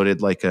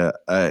downloaded like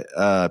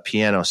a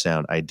piano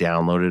sound. I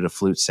downloaded a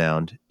flute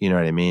sound. You know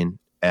what I mean?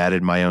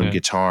 Added my own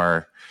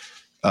guitar.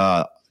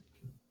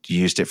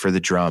 Used it for the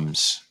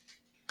drums.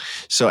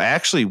 So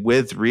actually,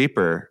 with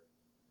Reaper,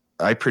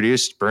 I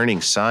produced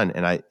Burning Sun,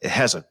 and it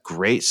has a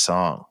great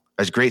song.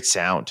 There's great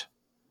sound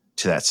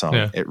to that song.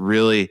 Yeah. It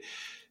really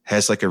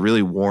has like a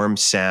really warm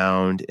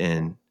sound,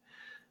 and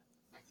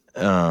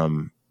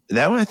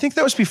that one, I think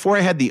that was before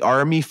I had the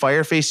Army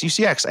Fireface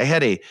UCX. I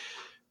had a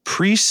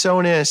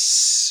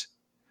PreSonus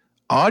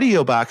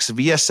audio box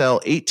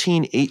VSL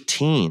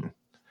 1818,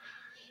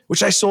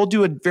 which I sold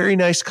to a very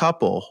nice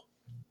couple.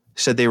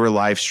 Said they were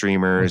live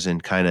streamers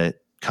and kind of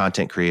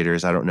content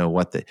creators. I don't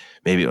know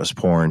maybe it was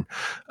porn.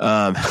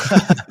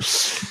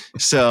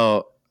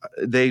 So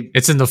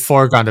it's in the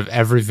foreground of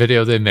every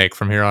video they make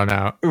from here on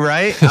out.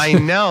 Right. I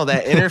know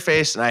that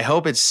interface, and I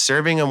hope it's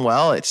serving them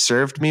well. It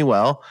served me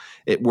well.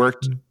 It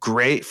worked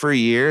great for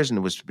years, and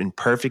it was in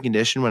perfect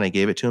condition when I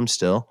gave it to him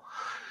still.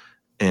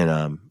 And,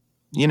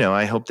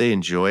 I hope they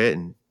enjoy it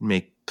and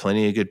make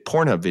plenty of good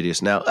Pornhub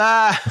videos now.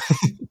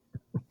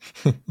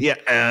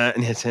 Yeah.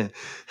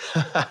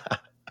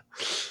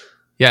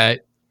 Yeah.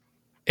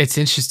 It's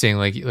interesting.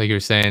 Like you're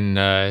saying,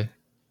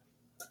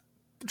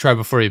 try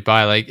before you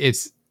buy. Like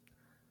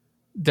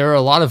there are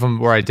a lot of them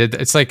where I did.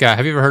 It's like,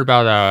 have you ever heard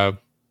about,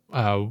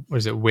 what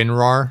is it?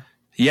 WinRAR?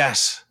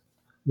 Yes.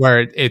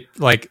 Where it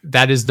like,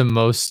 that is the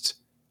most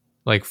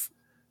like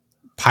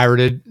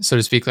pirated, so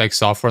to speak, like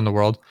software in the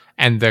world.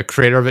 And the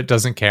creator of it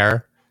doesn't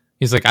care.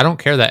 He's like, I don't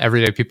care that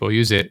everyday people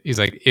use it. He's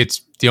like,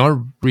 it's the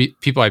only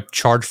people I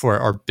charge for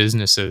are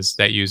businesses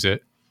that use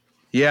it.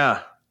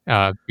 Yeah.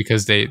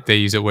 Because they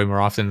use it way more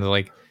often. They're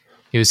like,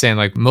 he was saying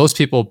like most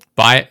people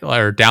buy it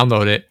or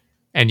download it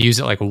and use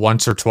it like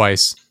once or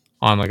twice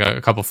on like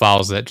a couple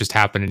files that just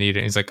happen to need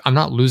it. He's like, I'm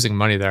not losing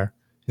money there.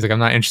 He's like, I'm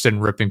not interested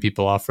in ripping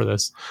people off for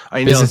this.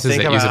 I know.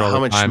 Think about how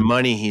much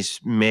money he's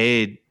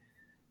made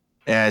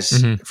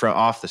from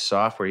off the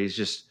software. He's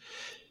just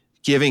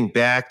giving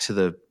back to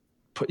the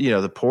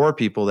poor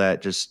people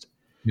that just,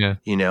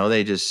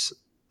 they just,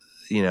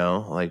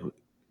 like,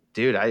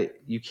 dude,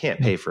 you can't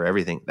pay for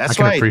everything. That's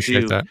why I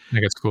appreciate that. I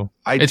think it's cool.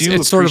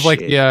 It's sort of like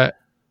the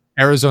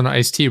Arizona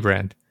iced tea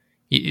brand.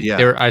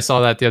 I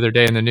saw that the other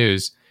day in the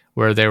news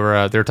where they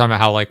were talking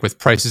about how like with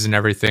prices and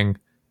everything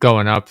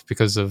going up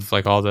because of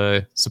like all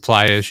the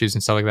supply issues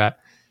and stuff like that.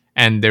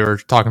 And they were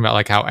talking about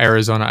like how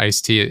Arizona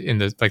iced tea in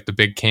the like the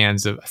big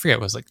cans of, I forget,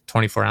 it was like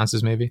 24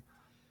 ounces maybe.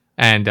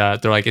 And they're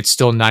like, it's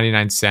still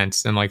 99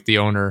 cents. And like the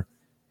owner,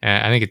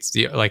 I think it's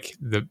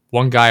the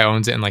one guy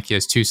owns it and like he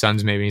has two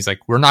sons maybe. He's like,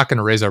 we're not going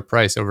to raise our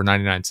price over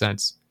 99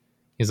 cents.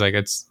 He's like,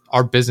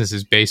 our business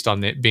is based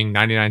on it being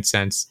 99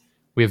 cents.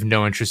 We have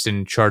no interest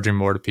in charging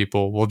more to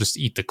people. We'll just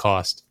eat the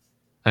cost.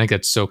 I think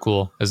that's so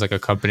cool as like a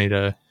company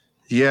to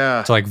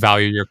like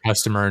value your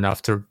customer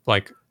enough to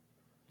like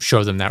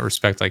show them that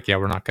respect. Like,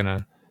 we're not going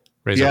to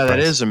raise our price. Yeah, that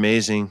is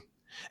amazing.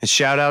 And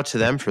shout out to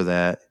them for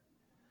that.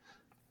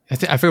 I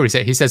forget what he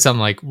said. He said something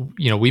like,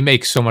 we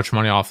make so much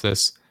money off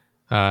this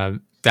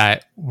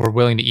that we're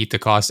willing to eat the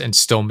cost and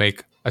still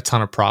make a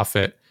ton of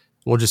profit.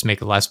 We'll just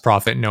make less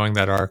profit knowing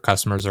that our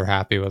customers are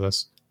happy with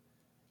us,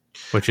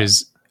 which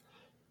is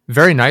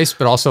very nice,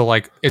 but also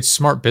like it's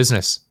smart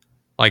business.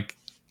 Like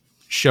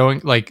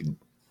showing like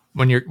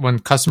when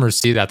customers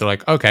see that, they're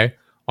like, okay,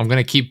 I'm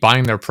going to keep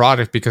buying their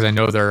product because I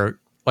know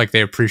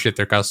they appreciate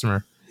their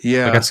customer.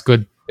 Yeah. Like, that's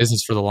good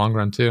business for the long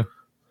run too.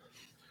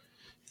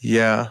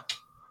 Yeah.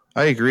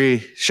 I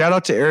agree. Shout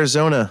out to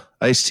Arizona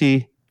iced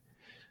tea.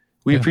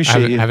 We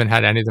appreciate you. I haven't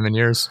had any of them in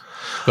years,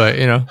 but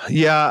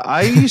Yeah,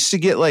 I used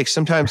to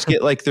sometimes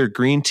get like their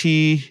green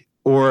tea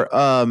or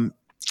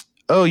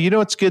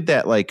it's good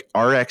that like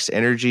RX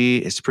Energy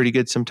is pretty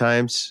good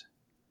sometimes.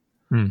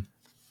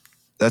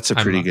 That's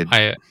pretty good.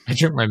 I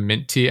drink my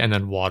mint tea and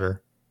then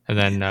water, and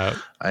then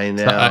I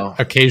know.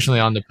 Occasionally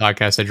on the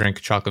podcast I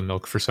drink chocolate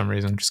milk for some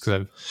reason, just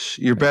because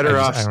you're better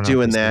off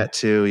doing that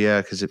too.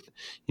 Yeah, because you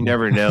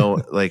never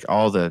know, like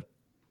all the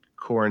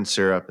corn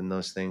syrup and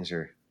those things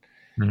are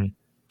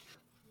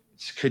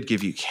could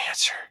give you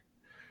cancer.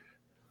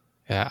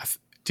 Yeah,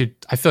 dude,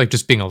 I feel like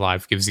just being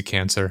alive gives you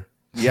cancer.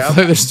 Yeah,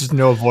 there's just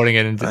no avoiding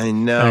it. I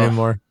know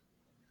anymore.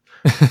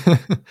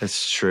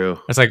 That's true.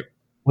 It's like,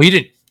 well,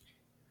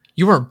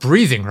 you weren't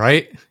breathing,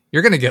 right?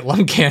 You're gonna get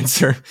lung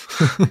cancer.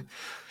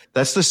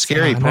 That's the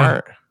scary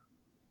part.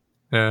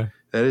 Yeah,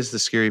 that is the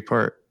scary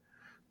part.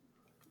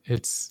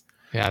 It's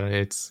I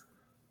don't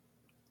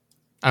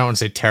want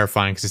to say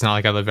terrifying because it's not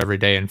like I live every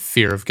day in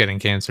fear of getting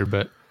cancer,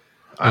 but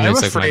I'm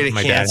afraid of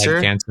my cancer.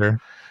 Dad had cancer.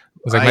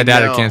 It was like my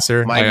dad had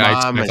cancer. My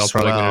mom I'll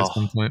probably get it at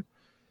some point.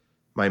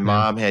 My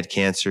mom had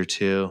cancer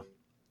too.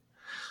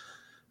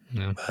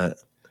 Yeah. But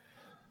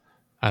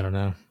I don't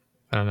know.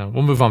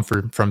 We'll move on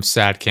from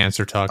sad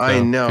cancer talk. Though,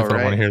 I know, if right?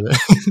 I want to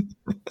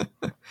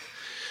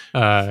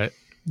hear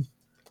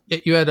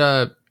that. You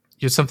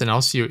had something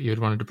else you had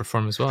wanted to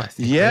perform as well, I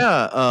think.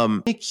 Yeah. Right?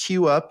 Let me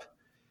queue up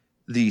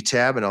the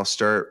tab and I'll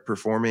start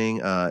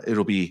performing. It's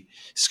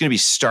going to be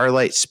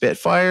Starlight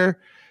Spitfire.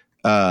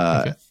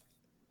 Okay.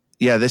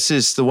 Yeah, this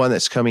is the one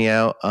that's coming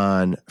out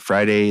on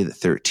Friday the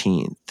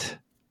 13th.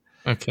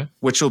 Okay.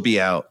 Which will be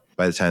out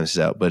by the time this is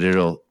out, but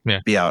it'll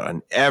be out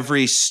on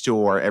every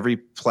store, every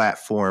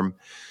platform,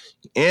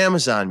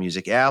 Amazon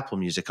Music, Apple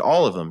Music,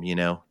 all of them,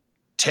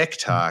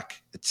 TikTok,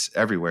 it's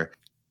everywhere.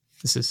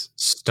 This is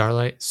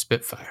Starlight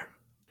Spitfire.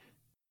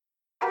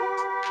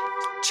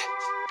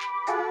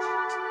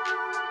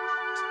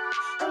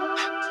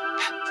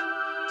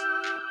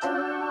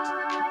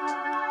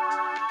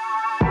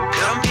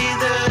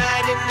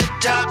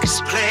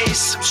 Darkest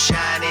place, I'm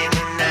shining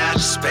in outer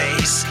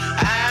space.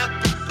 Up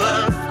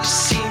above, you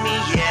see me,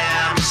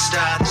 I'm a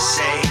star to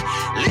say.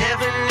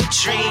 Living a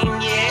dream,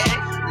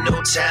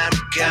 no time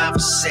to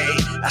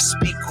conversate. I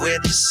speak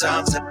with the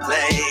songs I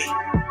play.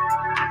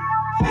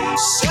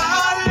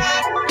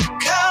 Starlight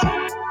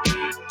come,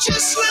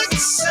 just like the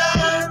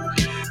sun.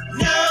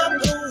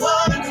 Number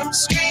one, I'm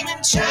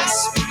screaming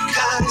just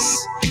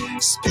because.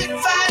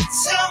 Spitfire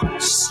tone,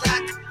 just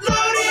like a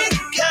loaded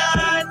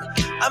gun.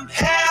 I'm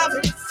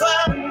having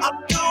fun.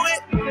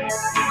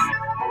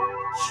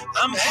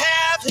 I'm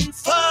having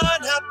fun,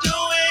 I'll do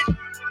it.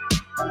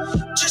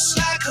 Just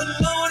like a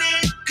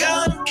loaded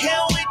gun,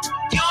 can't wait to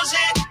use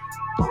it.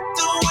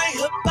 The way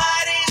her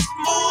body's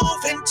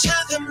moving to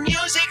the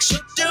music,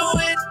 she'll do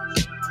it.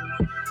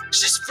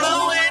 She's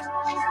flowing.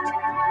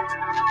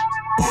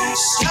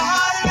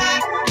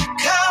 Starlight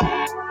come,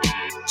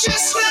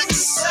 just like the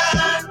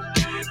sun.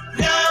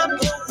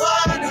 Number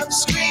one, I'm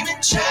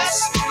screaming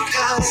just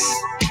because.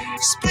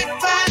 Spit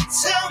fire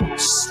tone,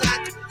 just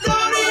like a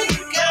loaded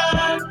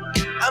gun.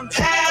 I'm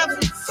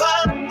having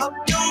fun, I'll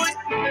do it.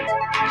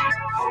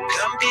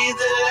 Come be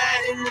the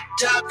light in the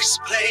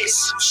darkest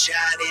place. I'm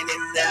shining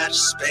in outer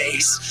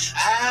space.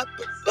 Up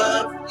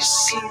above, you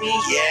see me,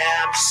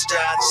 yeah, I'm a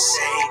star to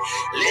say.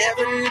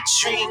 Living the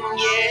dream,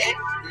 yeah,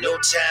 no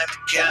time to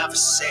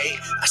conversate.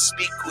 I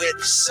speak with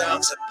the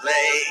songs I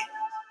play.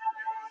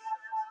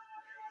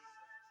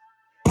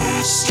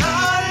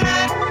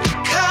 Starlight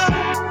come,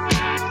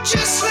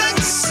 just like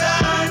the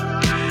sun.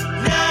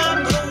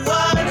 Number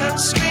one, I'm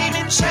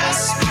screaming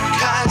just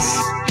because.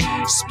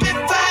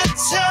 Spitfire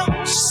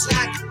tone, just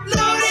like a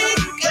loaded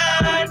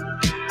gun.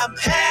 I'm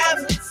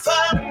having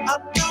fun,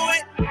 I'll do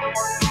it.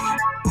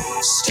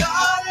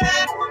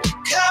 Starlight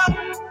come,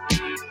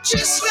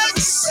 just like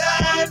the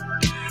sun.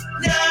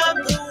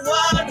 Number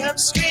one, I'm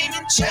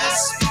screaming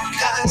just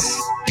because.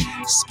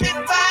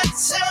 Spitfire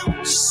tone,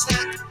 just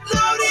like a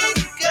loaded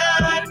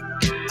gun.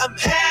 I'm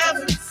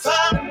having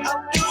fun,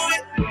 I'll do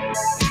it.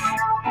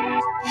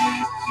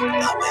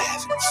 I'm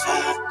having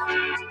fun.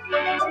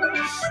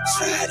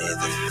 Friday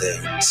the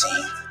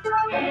 13th.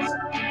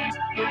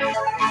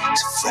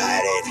 It's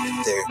Friday the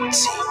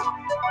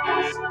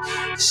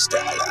 13th.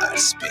 Starlight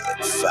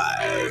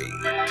Spitfire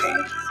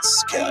EP's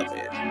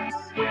coming.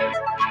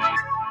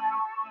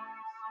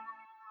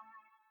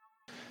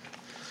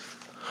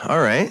 All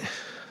right.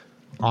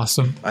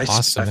 Awesome. I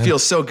Awesome. feel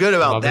so good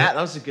about Love that. it.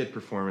 That was a good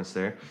performance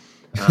there.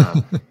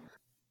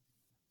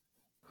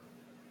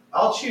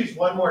 I'll choose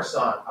one more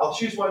song. I'll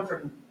choose one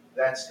from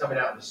that's coming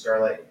out in the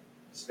Starlight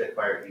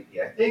Spitfire EP,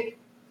 I think.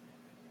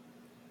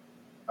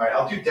 All right,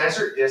 I'll do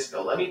Desert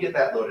Disco. Let me get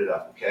that loaded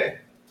up, okay?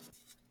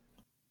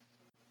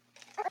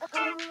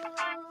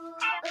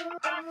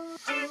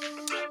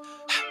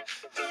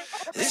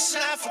 This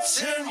life will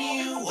turn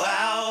you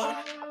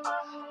out.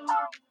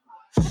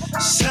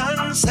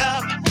 Sun's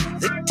up,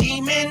 the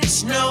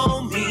demons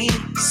know me.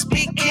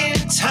 Speak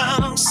in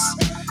tongues.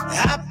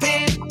 I've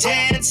been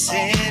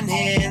dancing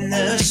in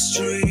the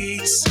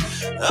streets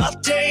all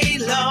day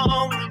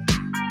long,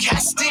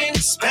 casting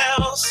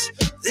spells.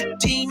 The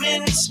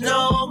demons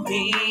know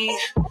me.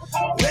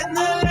 When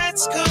the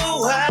lights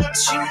go out,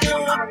 you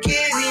know I'm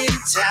getting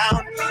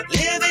down.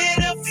 Live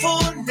it up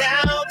for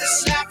now.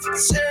 This life will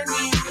turn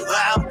you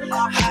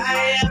out.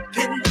 High up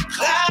in the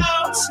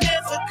clouds,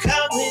 never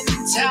coming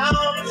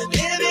down.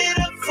 Live it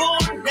up for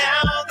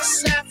now.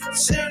 This life will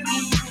turn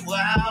you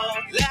out.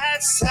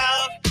 Lights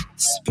out,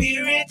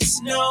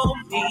 spirits know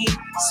me.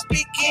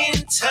 Speak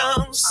in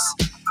tongues.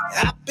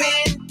 I've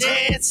been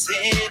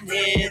dancing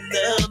in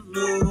the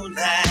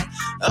moonlight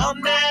all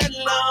night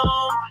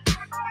long,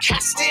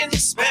 casting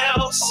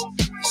spells.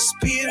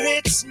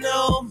 Spirits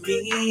know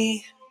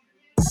me.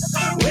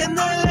 When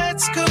the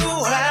lights go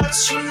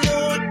out, you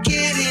know I'm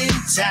getting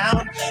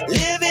down.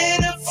 Live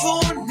it up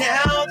for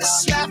now.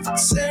 This life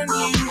will turn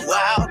you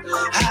out.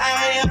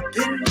 High up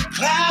in the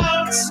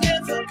clouds,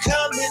 never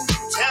coming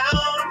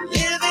down.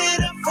 Live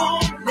it up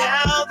for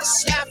now.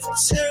 This life will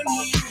turn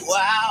you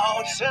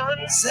out.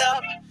 Sun's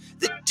up,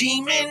 the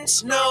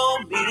demons know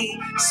me.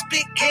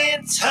 Speak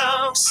in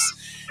tongues.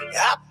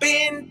 I've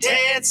been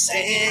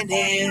dancing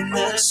in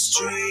the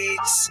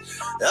streets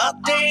all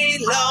day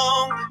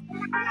long,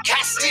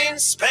 casting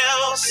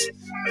spells.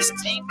 These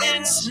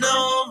demons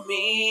know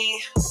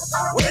me.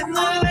 When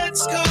the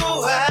lights go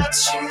out,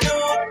 you know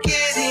I'm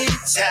getting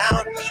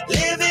down.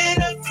 Live it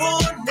up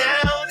for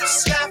now.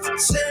 This life will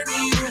turn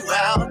you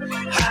out.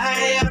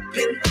 High up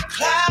in the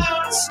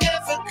clouds,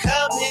 never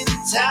coming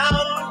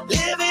down.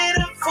 Live it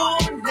up for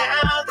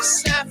now.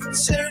 This life will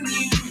turn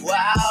you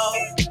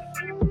out.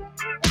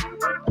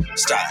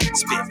 Starlight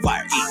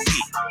Spitfire EP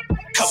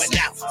coming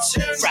out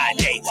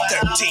Friday the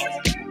 13th.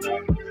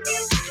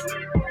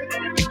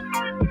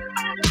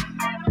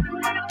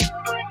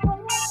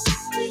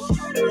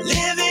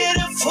 Live it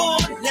up for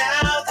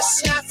now.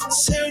 This life will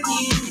turn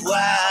you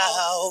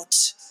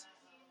out.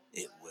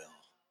 It will.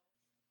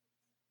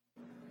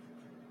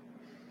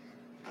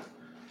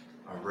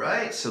 All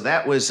right, so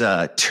that was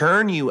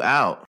Turn You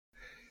Out.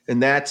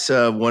 And that's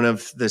one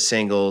of the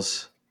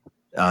singles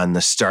on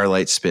the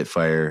Starlight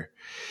Spitfire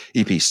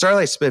EP.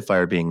 Starlight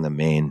Spitfire being the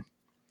main.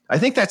 I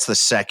think that's the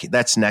second.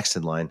 That's next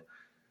in line.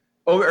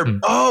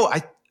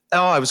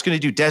 I was going to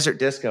do Desert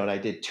Disco, and I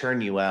did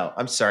Turn You Out.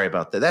 I'm sorry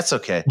about that. That's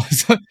okay.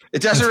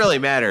 It doesn't really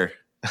matter.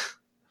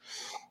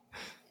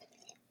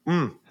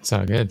 It's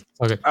all good.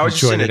 Okay. I was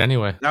enjoyed it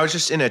anyway. I was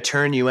just in a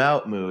Turn You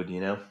Out mood, you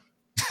know?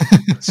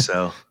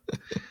 So,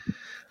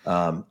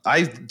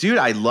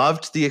 I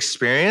loved the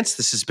experience.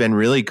 This has been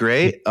really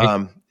great.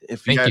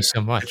 Thank you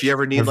so much. If you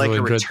ever need like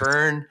a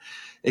return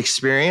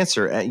experience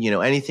or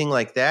anything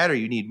like that, or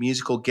you need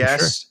musical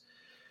guests,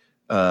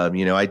 I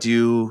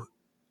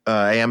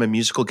am a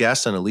musical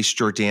guest on Elise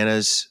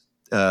Jordana's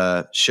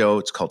show.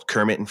 It's called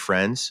Kermit and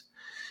Friends.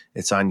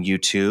 It's on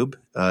YouTube.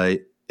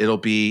 It'll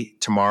be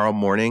tomorrow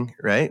morning,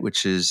 right?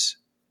 Which is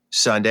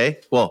Sunday.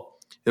 Well,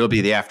 it'll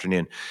be the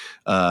afternoon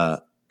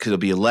because it'll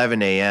be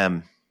 11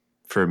 a.m.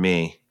 for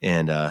me,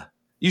 and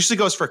usually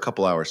goes for a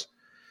couple hours.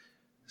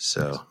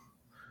 So,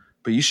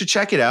 but you should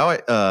check it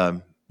out.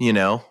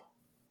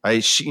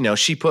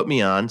 She put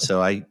me on,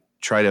 so I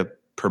try to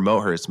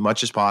promote her as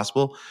much as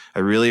possible. I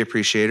really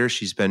appreciate her.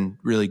 She's been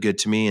really good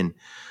to me, and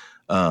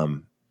I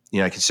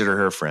consider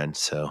her a friend.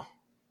 So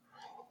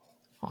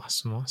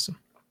awesome.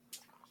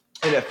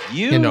 And if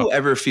you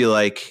ever feel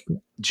like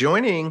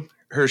joining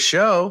her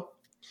show,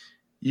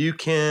 you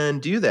can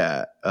do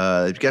that.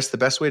 I guess the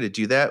best way to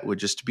do that would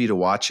just be to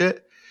watch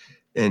it.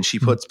 And she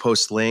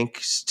posts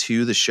links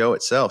to the show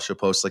itself. She'll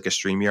post like a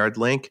StreamYard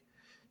link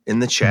in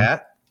the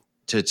chat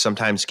to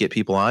sometimes get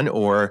people on,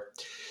 or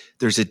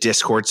there's a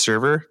Discord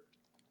server.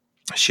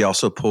 She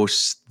also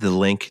posts the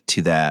link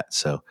to that.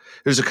 So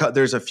there's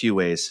a few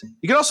ways.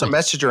 You can also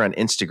message her on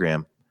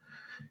Instagram.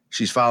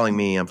 She's following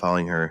me. I'm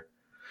following her.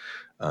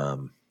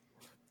 But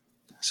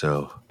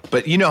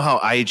you know how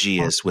IG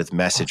is with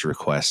message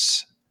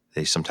requests.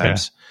 They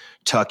sometimes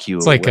tuck you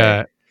away. It's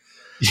like,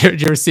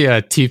 you ever see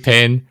a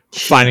T-Pain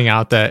finding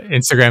out that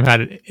Instagram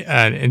had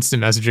an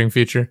instant messaging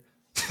feature?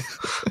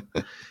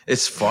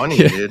 It's funny,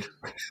 dude.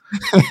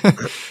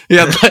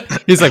 Yeah,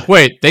 he's like,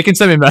 wait, they can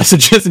send me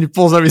messages, and he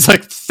pulls up. He's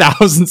like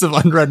thousands of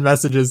unread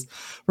messages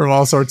from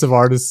all sorts of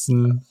artists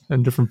and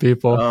different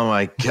people. Oh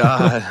my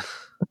god!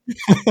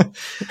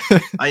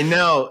 I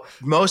know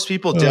most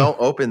people don't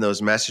open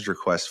those message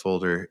request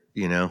folder,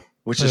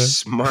 which is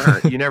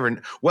smart. You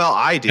never. Well,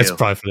 I do. It's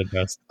probably for the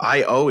best.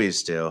 I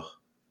always do.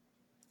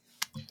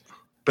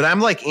 But I'm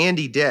like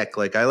Andy Dick.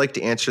 Like I like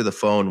to answer the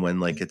phone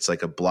when like it's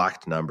like a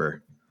blocked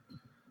number.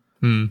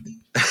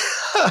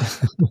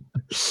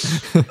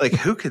 Like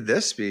who could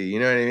this be? You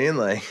know what I mean?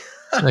 Like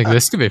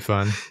this could be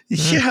fun.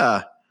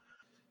 Yeah.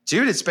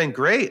 Dude, it's been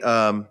great.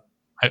 I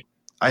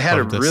had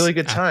a really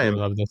good time. I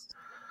love this.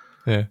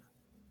 Yeah.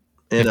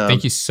 And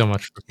thank you so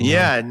much for coming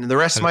on. And the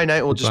rest of my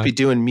night will just be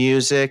doing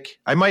music.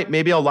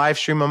 Maybe I'll live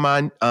stream them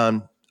on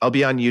I'll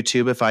be on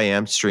YouTube if I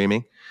am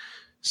streaming.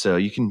 So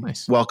you can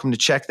welcome to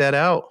check that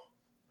out.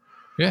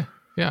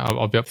 Yeah,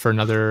 I'll be up for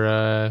another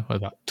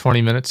about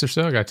 20 minutes or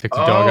so. I got to take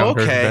the dog out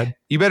of bed.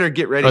 You better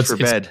get ready for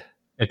bed.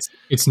 It's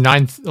a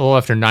little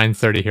after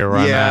 9:30 here where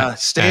I'm at. Yeah,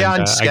 stay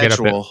on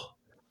schedule.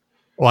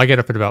 I get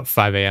up at about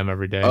 5 a.m.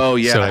 every day. Oh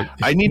yeah, so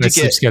I need to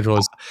get. Schedule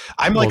is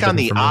I'm like on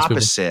the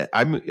opposite.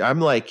 I'm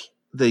like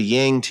the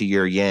yin to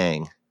your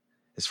yang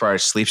as far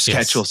as sleep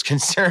schedule is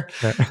concerned.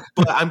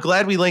 But I'm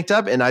glad we linked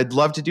up, and I'd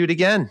love to do it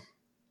again.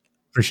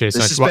 Appreciate it.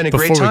 This has been a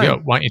great time. Before we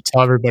go, why don't you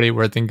tell everybody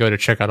where they can go to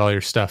check out all your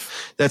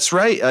stuff? That's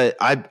right.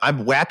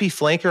 I'm Wappy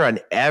Flanker on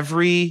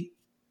every.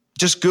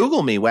 Just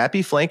Google me,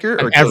 Wappy Flanker,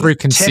 or every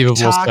conceivable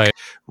TikTok, site.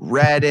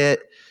 Reddit,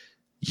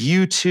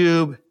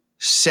 YouTube,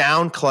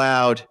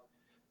 SoundCloud,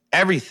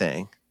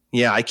 everything.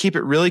 Yeah, I keep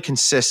it really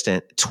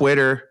consistent.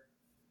 Twitter,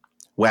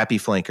 Wappy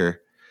Flanker.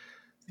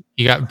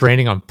 You got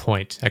branding on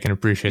point. I can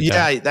appreciate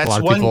that. Yeah, that's a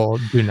lot of people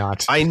do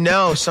not. I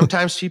know.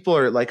 Sometimes people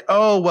are like,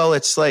 "Oh, well,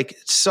 it's like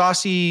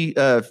saucy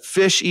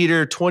fish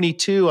eater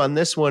 22 on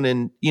this one,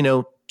 and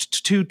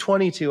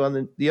 222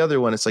 on the other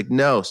one." It's like,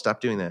 no,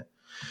 stop doing that.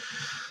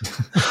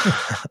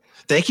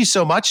 Thank you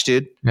so much,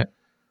 dude. Yeah.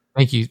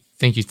 Thank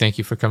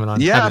you for coming on.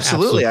 Yeah,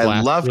 absolutely.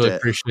 I loved it.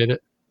 Appreciate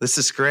it. This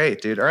is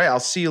great, dude. All right, I'll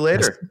see you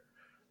later.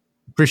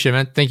 Appreciate it,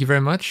 man. Thank you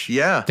very much.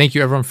 Yeah. Thank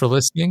you, everyone, for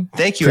listening.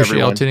 Thank you,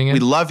 everyone. Y'all tuning in. We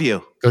love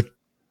you.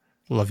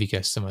 Love you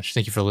guys so much.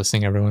 Thank you for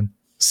listening, everyone.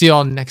 See you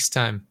all next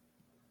time.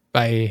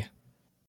 Bye.